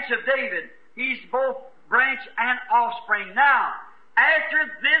the branch of David. He's both branch and offspring. Now,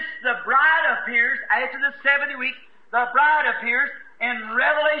 after this, the bride appears, after the 70 weeks, the bride appears in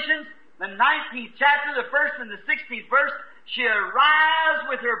Revelations, the 19th chapter, the 1st and the 16th verse. She arrives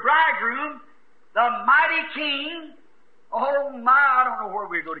with her bridegroom, the mighty king. Oh my, I don't know where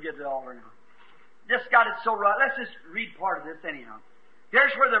we go to get to all right now. Just got it so right. Let's just read part of this anyhow.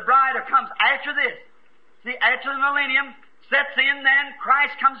 Here's where the bride comes after this. See, after the millennium sets in, then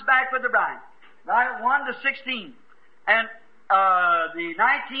Christ comes back with the bride. Right, 1 to 16. And the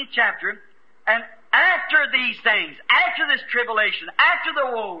 19th chapter. And after these things, after this tribulation, after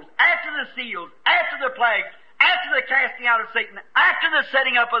the woes, after the seals, after the plagues, after the casting out of Satan, after the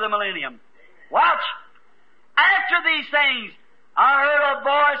setting up of the millennium. Watch. After these things, I heard a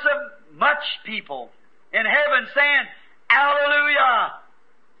voice of much people in heaven saying, Hallelujah!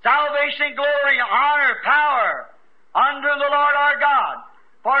 Salvation, glory, honor, power unto the Lord our God.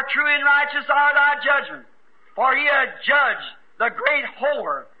 For true and righteous are thy judgments. For he hath judged the great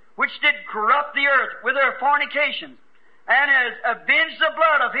whore, which did corrupt the earth with her fornications, and has avenged the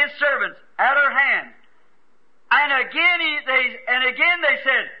blood of his servants at her hand. And again they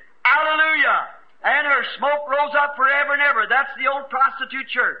said, Hallelujah! And her smoke rose up forever and ever. That's the old prostitute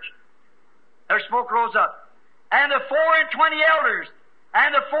church. Her smoke rose up. And the 24 elders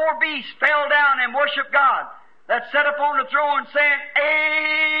and the 4 beasts fell down and worshiped God that sat upon the throne, saying,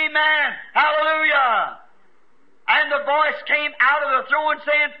 Amen! Hallelujah! And the voice came out of the throne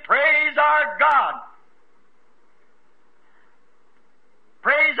saying, Praise our God!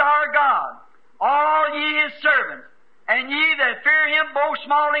 Praise our God, all ye his servants, and ye that fear him, both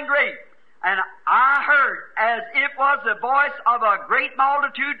small and great. And I heard, as it was the voice of a great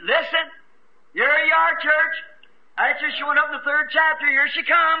multitude, listen, Here you are, church. That's just showing up in the 3rd chapter. Here she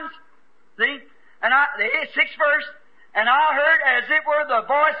comes. See? And the 6th verse. And I heard as it were the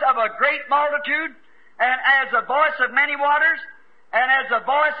voice of a great multitude, and as the voice of many waters, and as the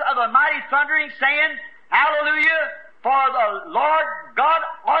voice of a mighty thundering, saying, Hallelujah, for the Lord God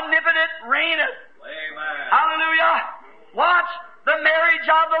omnipotent reigneth. Amen. Hallelujah. Watch, the marriage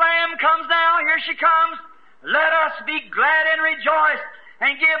of the Lamb comes now. Here she comes. Let us be glad and rejoice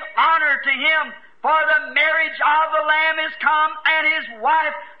and give honor to Him, for the marriage of the Lamb is come, and His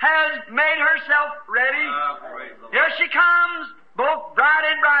wife has made herself ready. Here she comes, both bride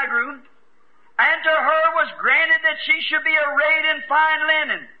and bridegroom. And to her was granted that she should be arrayed in fine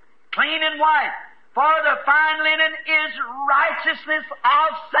linen, clean and white. For the fine linen is righteousness of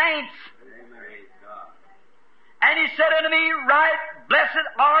saints. And He said unto me, Right, blessed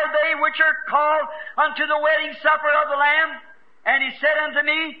are they which are called unto the wedding supper of the Lamb. And He said unto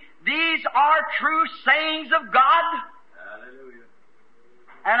me, These are true sayings of God. Hallelujah.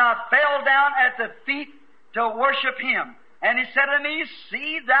 And I fell down at the feet to worship Him. And He said unto me,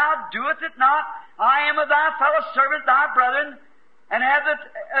 See, thou doest it not. I am of thy fellow servants, thy brethren, and have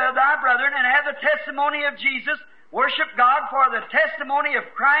the testimony of Jesus. Worship God, for the testimony of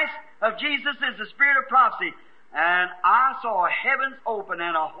Christ, of Jesus, is the spirit of prophecy. And I saw heavens open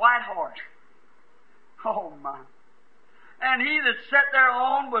and a white horse. Oh my. And He that sat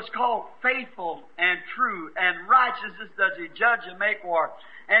thereon was called Faithful and True, and righteousness does He judge and make war.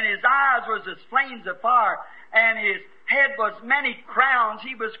 And His eyes was as flames of fire, and His head was many crowns.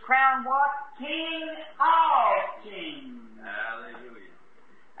 He was crowned what? King of kings. Hallelujah.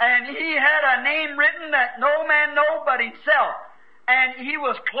 And He had a name written that no man know but Himself. And He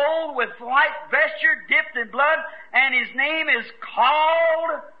was clothed with white vesture dipped in blood, and His name is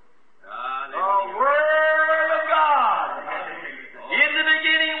called the Word of God. In the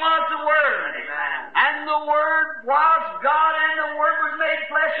beginning was the Word, and the Word was God, and the Word was made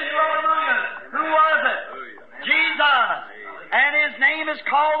flesh and dwelt among us. Who was it? Jesus. And His name is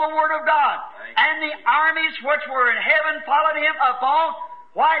called the Word of God. And the armies which were in heaven followed Him upon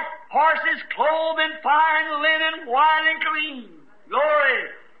white horses, clothed in fine linen, white and clean. Glory.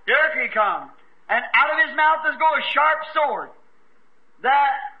 Here He comes. And out of His mouth is go a sharp sword,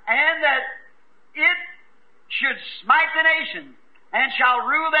 that it should smite the nations, and shall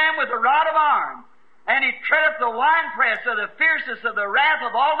rule them with a rod of iron. And He treadeth the winepress of the fierceness of the wrath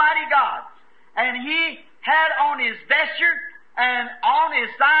of Almighty God. And He had on His vesture and on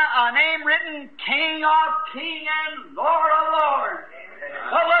His thigh a name written, King of Kings and Lord of Lords.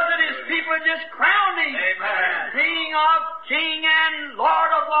 What was it? His people just crowned Him. Amen. King of Kings and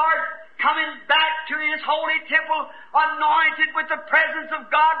Lord of Lords, coming back to His holy temple, anointed with the presence of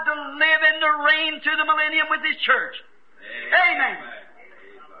God to live and to reign through the millennium with His church. Amen.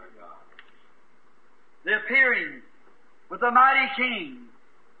 The appearing with the mighty King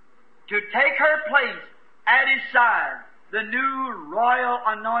to take her place at His side, the new royal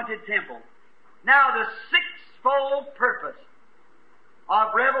anointed temple. Now the sixfold purpose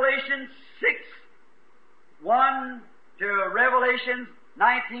of Revelation 6:1 to Revelation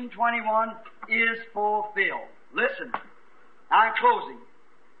 19:21 is fulfilled. Listen, I'm closing.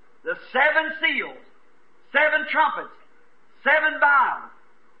 The 7 seals, 7 trumpets, 7 vials,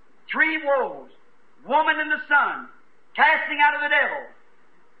 3 woes, woman in the sun, casting out of the devil,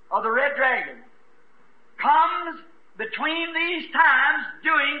 of the red dragon, comes between these times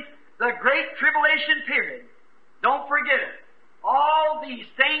during the great tribulation period. Don't forget it. All these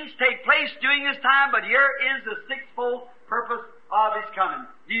things take place during this time, but here is the sixfold purpose of His coming.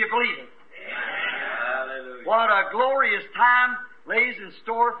 Do you believe it? Hallelujah. What a glorious time lays in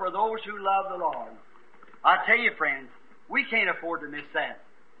store for those who love the Lord. I tell you, friends, we can't afford to miss that.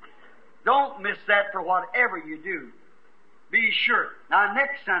 Don't miss that for whatever you do. Be sure. Now,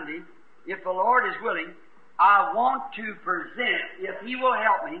 next Sunday, if the Lord is willing, I want to present, if He will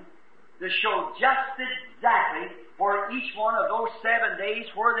help me, to show just exactly for each one of those 7 days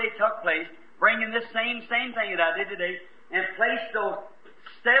where they took place, bringing this same thing that I did today, and place those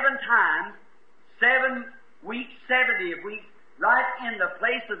 7 times, 7 weeks, 70 weeks, right in the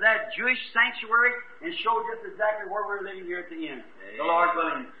place of that Jewish sanctuary, and show just exactly where we're living here at the end. Amen. The Lord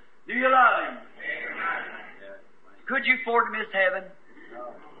willing. Do you love Him? Amen. Could you afford to miss heaven?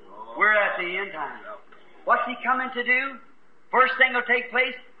 No. We're at the end time. What's He coming to do? First thing will take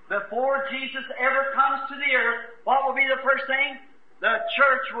place before Jesus ever comes to the earth. What will be the first thing? The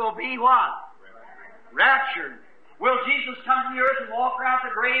church will be what? Raptured. Will Jesus come to the earth and walk around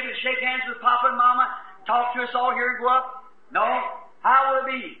the grave and shake hands with Papa and Mama, talk to us all here and go up? No. How will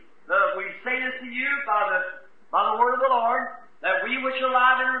it be? We say this to you by the word of the Lord. that we which are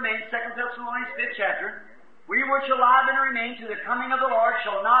alive and remain, 2 Thessalonians 5th chapter, we which are alive and remain to the coming of the Lord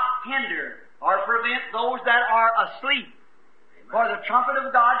shall not hinder or prevent those that are asleep. For the trumpet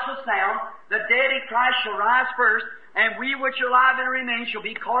of God shall sound, the dead in Christ shall rise first, and we which are alive and remain shall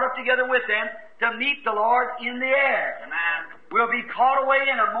be caught up together with them to meet the Lord in the air. Amen. We'll be caught away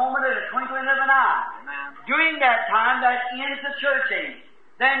in a moment at a twinkling of an eye. Amen. During that time, that ends the church age.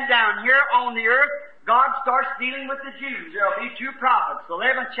 Then down here on the earth, God starts dealing with the Jews. There'll be two prophets. The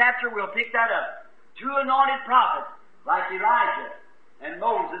 11th chapter, we'll pick that up. Two anointed prophets, like Elijah and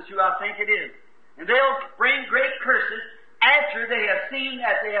Moses, who I think it is. And they'll bring great curses after they have seen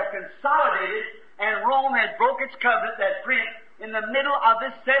that they have consolidated and Rome has broke its covenant, that print, in the middle of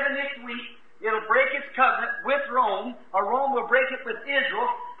this 70th week. It'll break its covenant with Rome, or Rome will break it with Israel,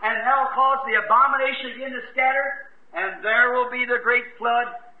 and that'll cause the abomination again to scatter, and there will be the great flood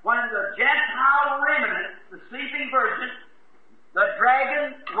when the Gentile remnant, the sleeping virgin, the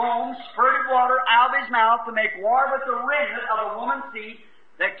dragon, Rome, spurted water out of his mouth to make war with the remnant of the woman's seed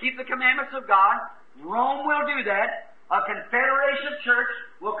that keep the commandments of God. Rome will do that. A confederation church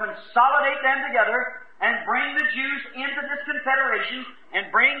will consolidate them together and bring the Jews into this confederation and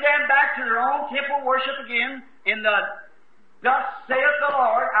bring them back to their own temple worship again in the "Thus saith the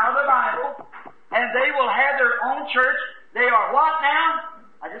Lord" out of the Bible, and they will have their own church. They are what now?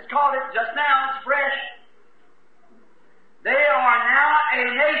 I just called it just now. It's fresh. They are now a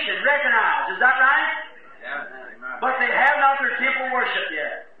nation recognized. Is that right? Yes. But they have not their temple worship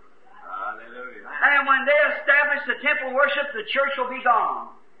yet. Hallelujah. And when they establish the temple worship, the church will be gone.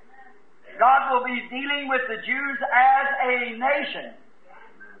 God will be dealing with the Jews as a nation.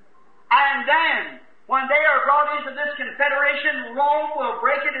 And then, when they are brought into this confederation, Rome will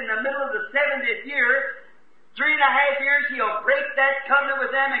break it in the middle of the 70th year. 3.5 years, he'll break that covenant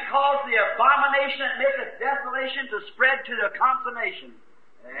with them and cause the abomination that maketh desolation to spread to the consummation.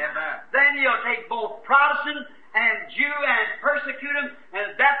 Amen. Then he'll take both Protestant and Jew and persecute them,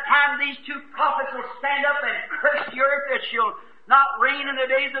 and at that time these two prophets will stand up and curse the earth that she'll not rain in the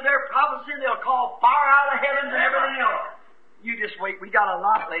days of their prophecy. They'll call fire out of the heavens and everything else. You just wait. We got a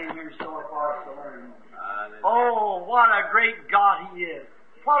lot laying here so far to learn. Oh, what a great God He is.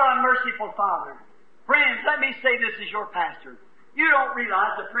 What a merciful Father. Friends, let me say this as your pastor. You don't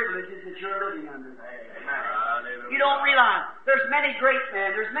realize the privileges that you're living under. You don't realize there's many great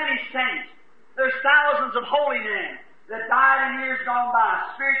men, there's many saints, there's thousands of holy men that died in years gone by,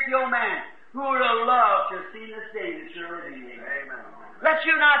 spirit-filled men who would have loved to have seen this day that you're living in. Amen. Let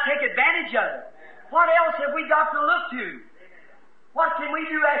you and I take advantage of it. What else have we got to look to? What can we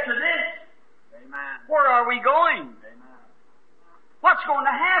do after this? Amen. Where are we going? Amen. What's going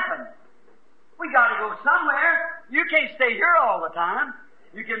to happen? We got to go somewhere. You can't stay here all the time.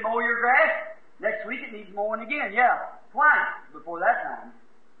 You can mow your grass. Next week it needs mowing again. Yeah, twice before that time.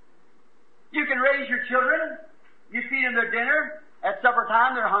 You can raise your children. You feed them their dinner. At supper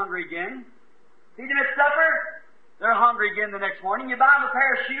time, they're hungry again. Feed them at supper, they're hungry again the next morning. You buy them a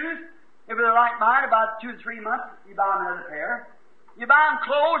pair of shoes. If they're like mine, about 2 or 3 months, you buy them another pair. You buy them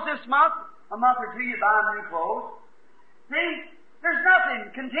clothes this month. A month or two, you buy them new clothes. See, there's nothing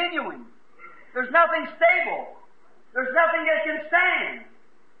continuing. There's nothing stable. There's nothing that can stand.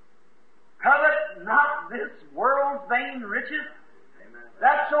 Covet not this world's vain riches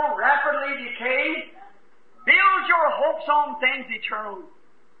that so rapidly decay. Build your hopes on things eternal.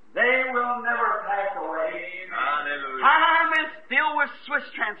 They will never pass away. Hallelujah. Time is filled with Swiss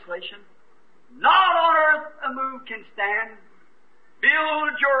translation. Not on earth a move can stand.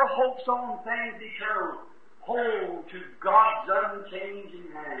 Build your hopes on things eternal. Hold to God's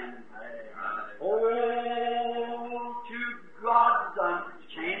unchanging hand. Hold to God's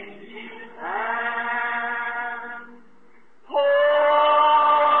unchanging hand. Hold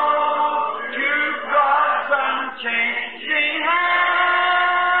to God's unchanging hand.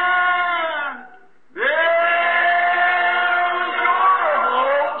 Build your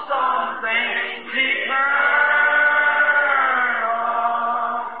hopes on things eternal.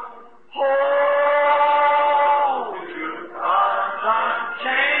 Hold to God's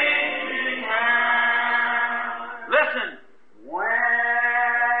unchanging hand. Listen, when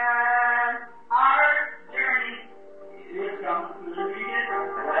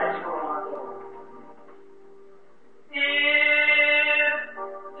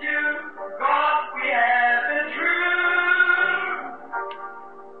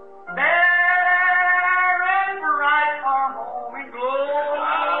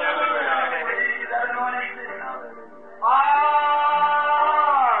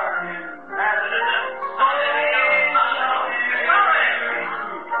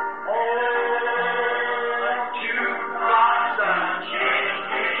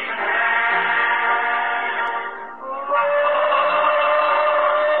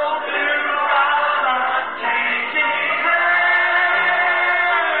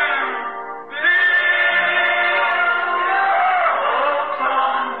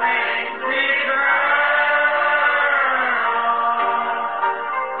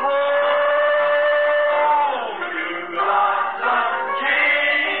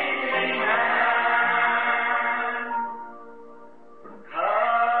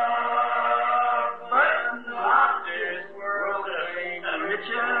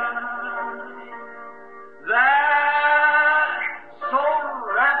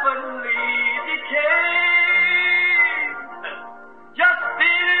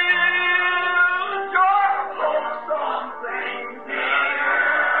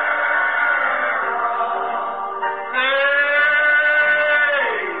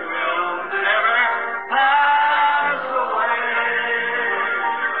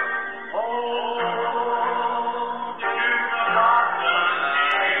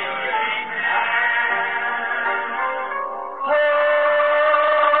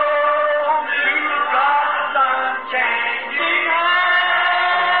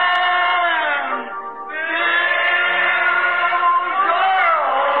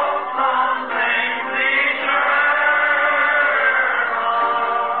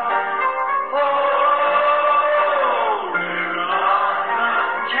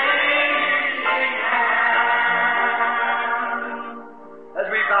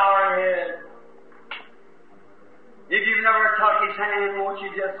hand, won't you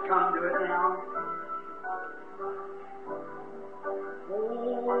just come to it now? Oh,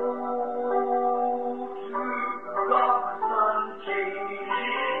 to God's unchanging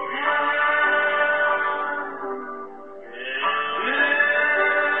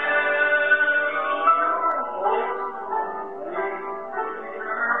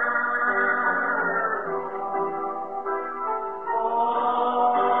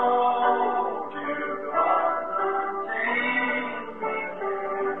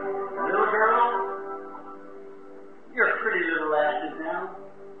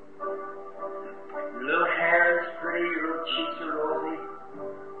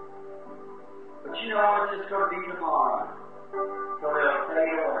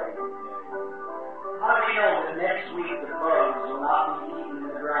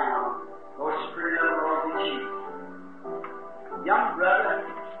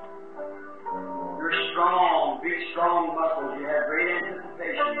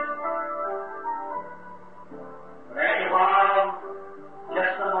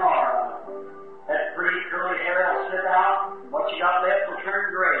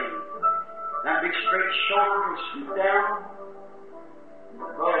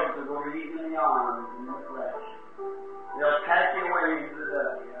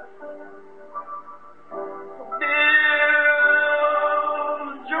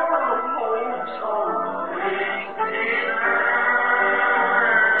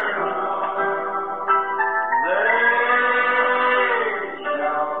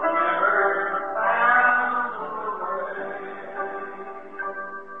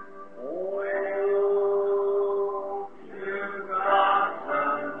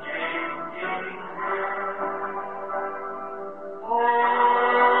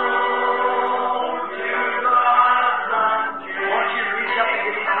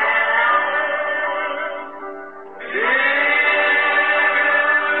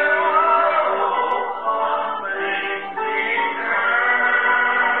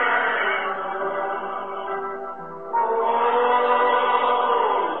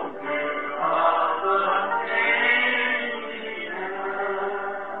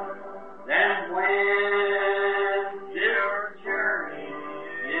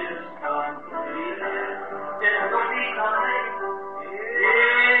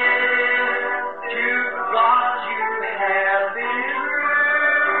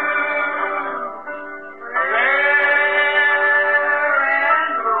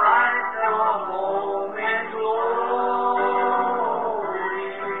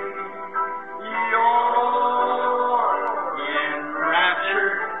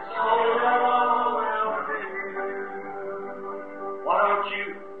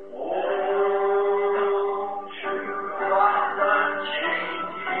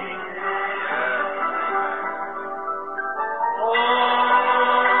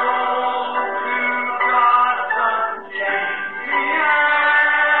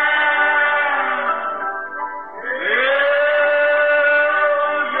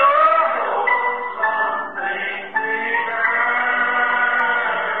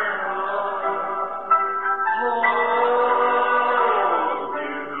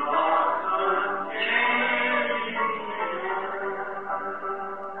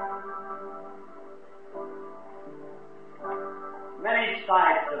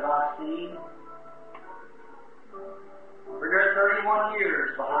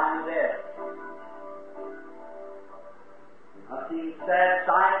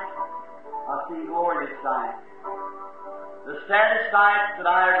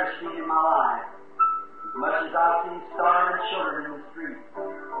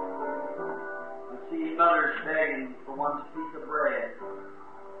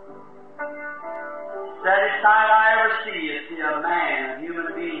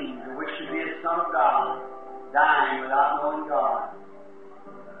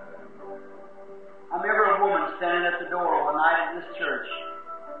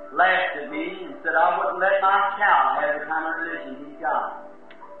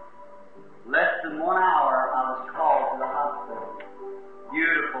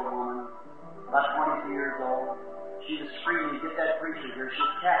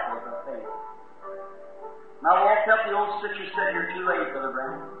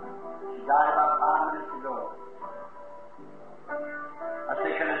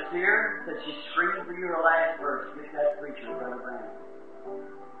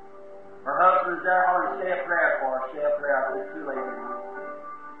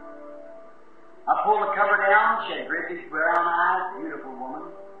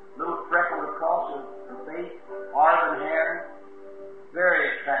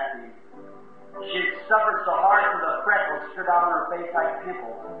She suffered so hard from the freckles stood out on her face like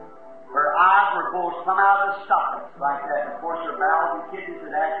pimples. Her eyes were both come out of the sockets like that. Of course, her bowels and kidneys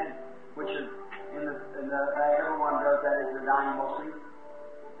had acted, which is everyone does that as they're dying mostly.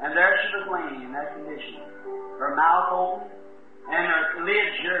 And there she was laying in that condition. Her mouth open, and her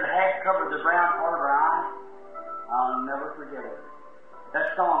lids here had covered the brown part of her eye. I'll never forget it.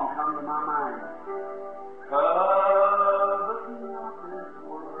 That song comes to my mind. Cover not this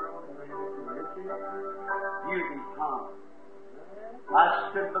world with riches, beauty comes.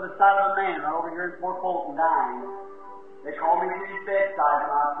 I stood by the side of a man right over here in Fort Fulton dying. They called me to his bedside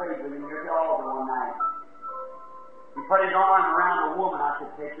when I prayed with him here at the altar one night. He put his arm around a woman. I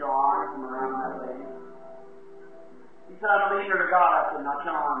said, take your arm from around that lady. He said, I'm leading her to God. I said, not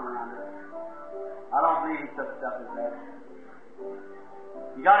your arm around her. I don't believe in such stuff as that.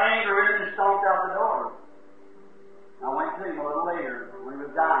 He got angry with him and stomped out the door. I went to him a little later when he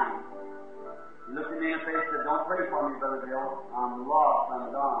was dying. He looked at me in the face and said, don't pray for me, Brother Bill. I'm lost. I'm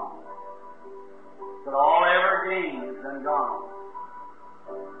gone. He said, all I ever gained has been gone.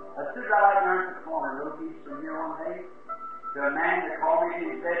 I stood right out there in the corner, a little piece from here one day, to a man that called me to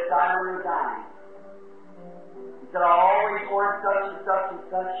his bedside when he was dying. He said, I always ordered such and such and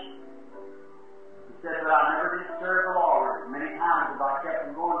such. He said, but I never did serve the Lord. Many times if I kept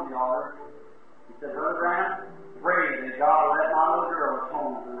from going to the altar, he said, Brother Grant, pray that God will let my little girl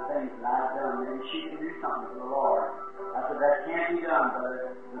atone for the things that I've done. Maybe she can do something for the Lord. I said, that can't be done,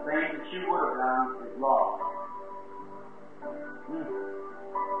 brother. The things that you would have done is lost.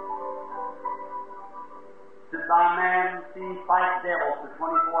 Said by a man seen fight devils for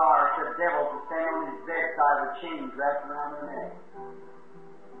 24 hours, said devils would stand on his bedside with chains wrapped around their neck.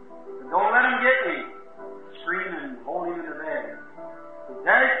 Said, don't let him get me. Scream and hold him in the bed. Said,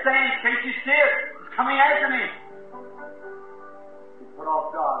 there it stands, can't you see it? It's coming after me. He put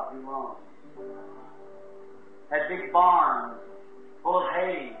off God too long. Had big barns full of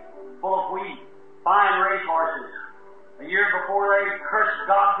hay, full of wheat, fine race horses. A year before they cursed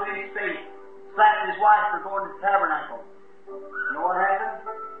God to his face, slapped his wife for going to the tabernacle. You know what happened?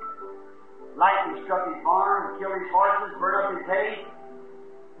 Lightning struck his barn and killed his horses, burned up his hay.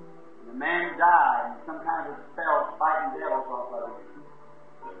 And the man died, and some kind of spell fighting devils off of him.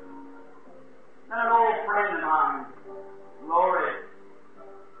 Then an old friend of mine, Lord,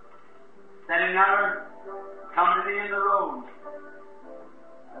 standing there, come to me in the road.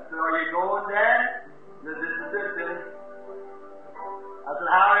 I said, are you going, Dad? He said, this is it. I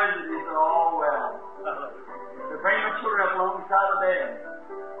said, how is it? He said, all well. They bring my children up alongside the bed.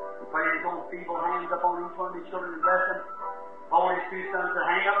 He put his own feeble hands up on each one of these children and bless them. Told his two sons to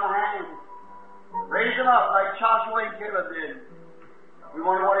hang up my hands. Raise them up like Joshua and Caleb did. We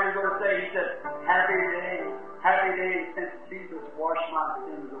wondered what he was going to say. He said, happy day since Jesus washed my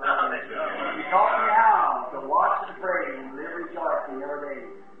sins away. He taught me how to watch and pray and live rejoicing every day.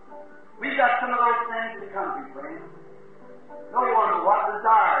 We've got some of those things in the country, friends. No one what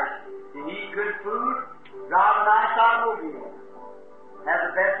desires to eat good food, drive a nice automobile, have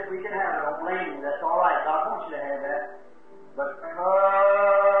the best that we can have. I don't blame you. That's all right. God wants you to have that. But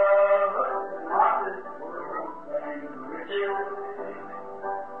not this world and riches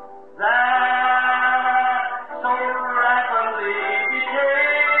that so rapidly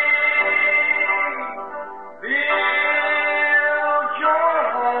decay. Build your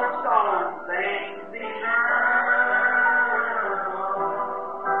hopes on things eternal.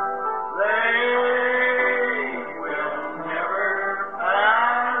 They will never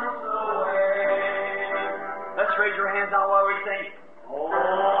pass away. Let's raise your hands out while we sing.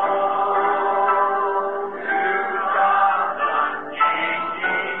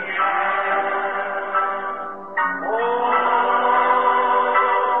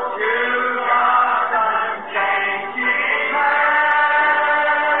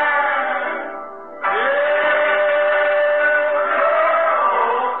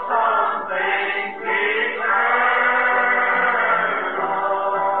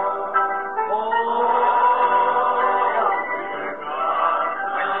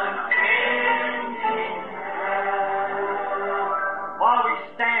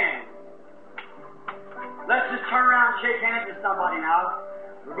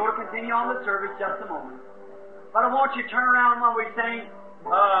 Continue on the service just a moment. But I want you to turn around while we sing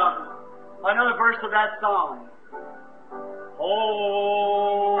another verse of that song.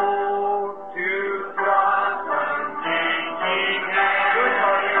 Hold to God's unchanging hand. Do it,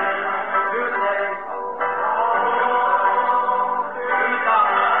 buddy. Do it, buddy. Hold to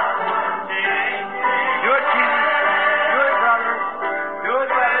God's unchanging hand. Do it, King. Do it, brother. Do it,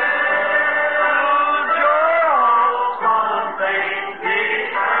 brother. Hold your hopes on things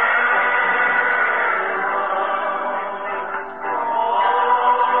eternal.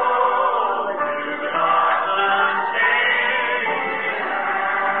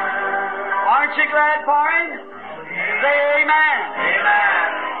 Aren't you glad for Him? Say amen. Amen.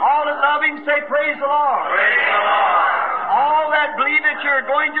 All that love Him, say praise the Lord. Praise the Lord. All that believe that you're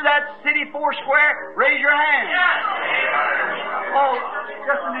going to that city four square, raise your hand. Yes. Oh,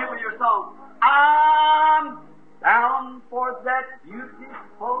 just a minute with your song. I'm bound for that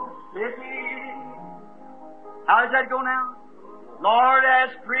beautiful city. How does that go now? Lord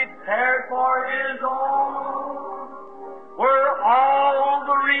has prepared for His own, where all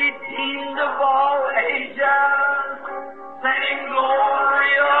the redeemed of all ages sing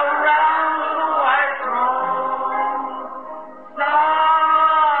glory around the white throne.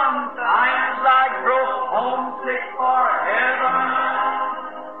 Sometimes I grow homesick for heaven,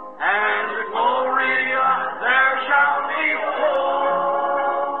 and the glory there shall be full.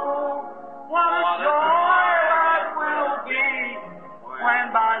 What a joy that will be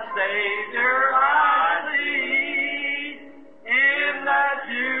when my Savior I see in that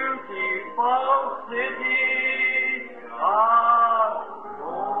beautiful city of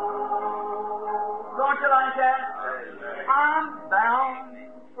gold. Don't you like that? I'm bound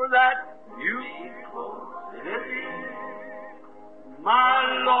for that beautiful city. My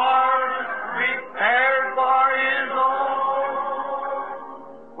Lord prepared for His own,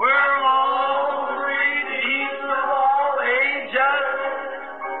 where all the redeemed of all ages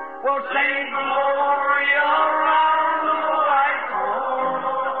will sing glory around the white throne.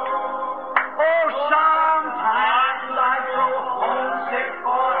 Oh, sometimes I grow homesick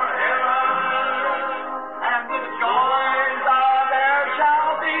for heaven, and the joys of there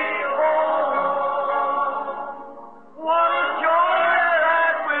shall be full. What a joy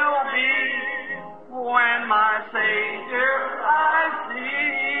that will be when my Savior I see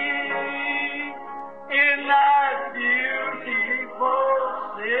in that beautiful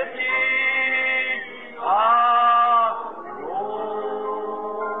city of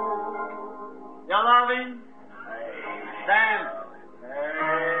gold. You love Him? Stand. Take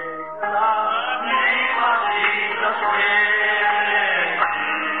the name of Jesus with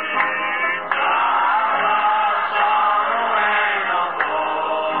sorrow and of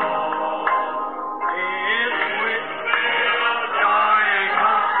woe. It's with joy and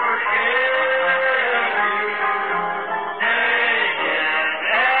comfort give you. Take it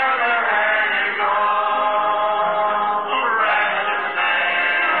everywhere you go. Precious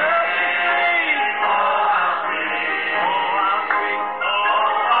name. Oh, how sweet. Oh, how sweet. Oh,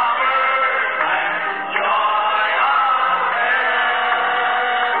 comfort and joy of heaven.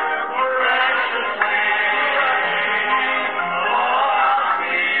 Precious name. Oh, how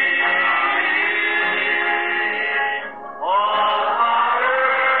sweet. Oh, comfort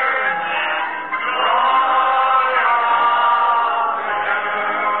and joy of heaven.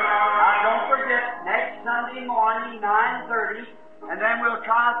 Now, don't forget, next Sunday morning, 9:30, and then we'll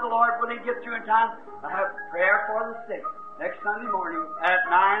try if the Lord will get through in time. I'll have prayer for the sick next Sunday morning at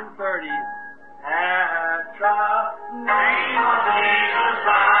 9:30. At the name of Jesus,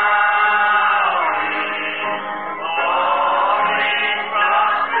 bowing, falling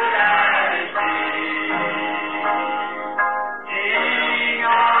prostrate at His feet. King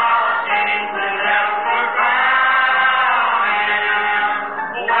of kings and ever crowning,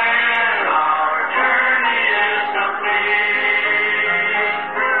 when our journey is complete.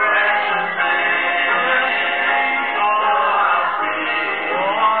 Precious name, oh how sweet,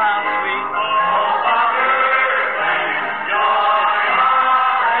 oh how sweet, oh comfort and joy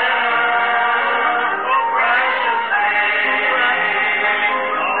of heaven. Precious name,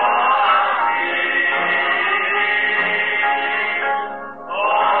 oh how sweet,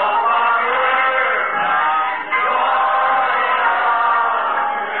 oh comfort and joy of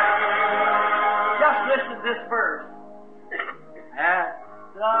heaven. Just listen to this verse. At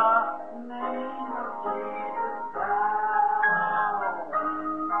the name of Jesus, bowing,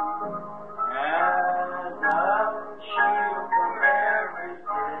 as a shield from every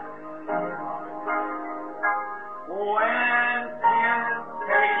sin. When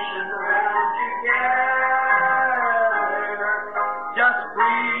temptation round you gather, just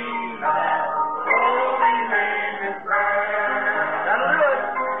breathe that holy name in prayer. That'll do it.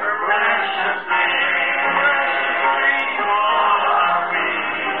 Precious name, precious name, oh, sweet,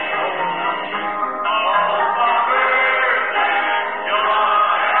 oh, comfort and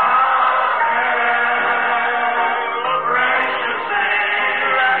joy of heaven. Precious name,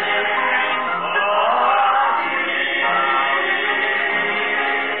 oh, sweet,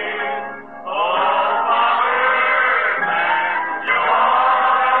 oh, comfort and joy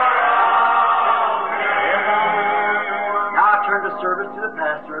of heaven. Now I turn the service to the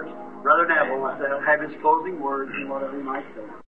pastor, Brother Neville, to have his closing words and whatever he might say.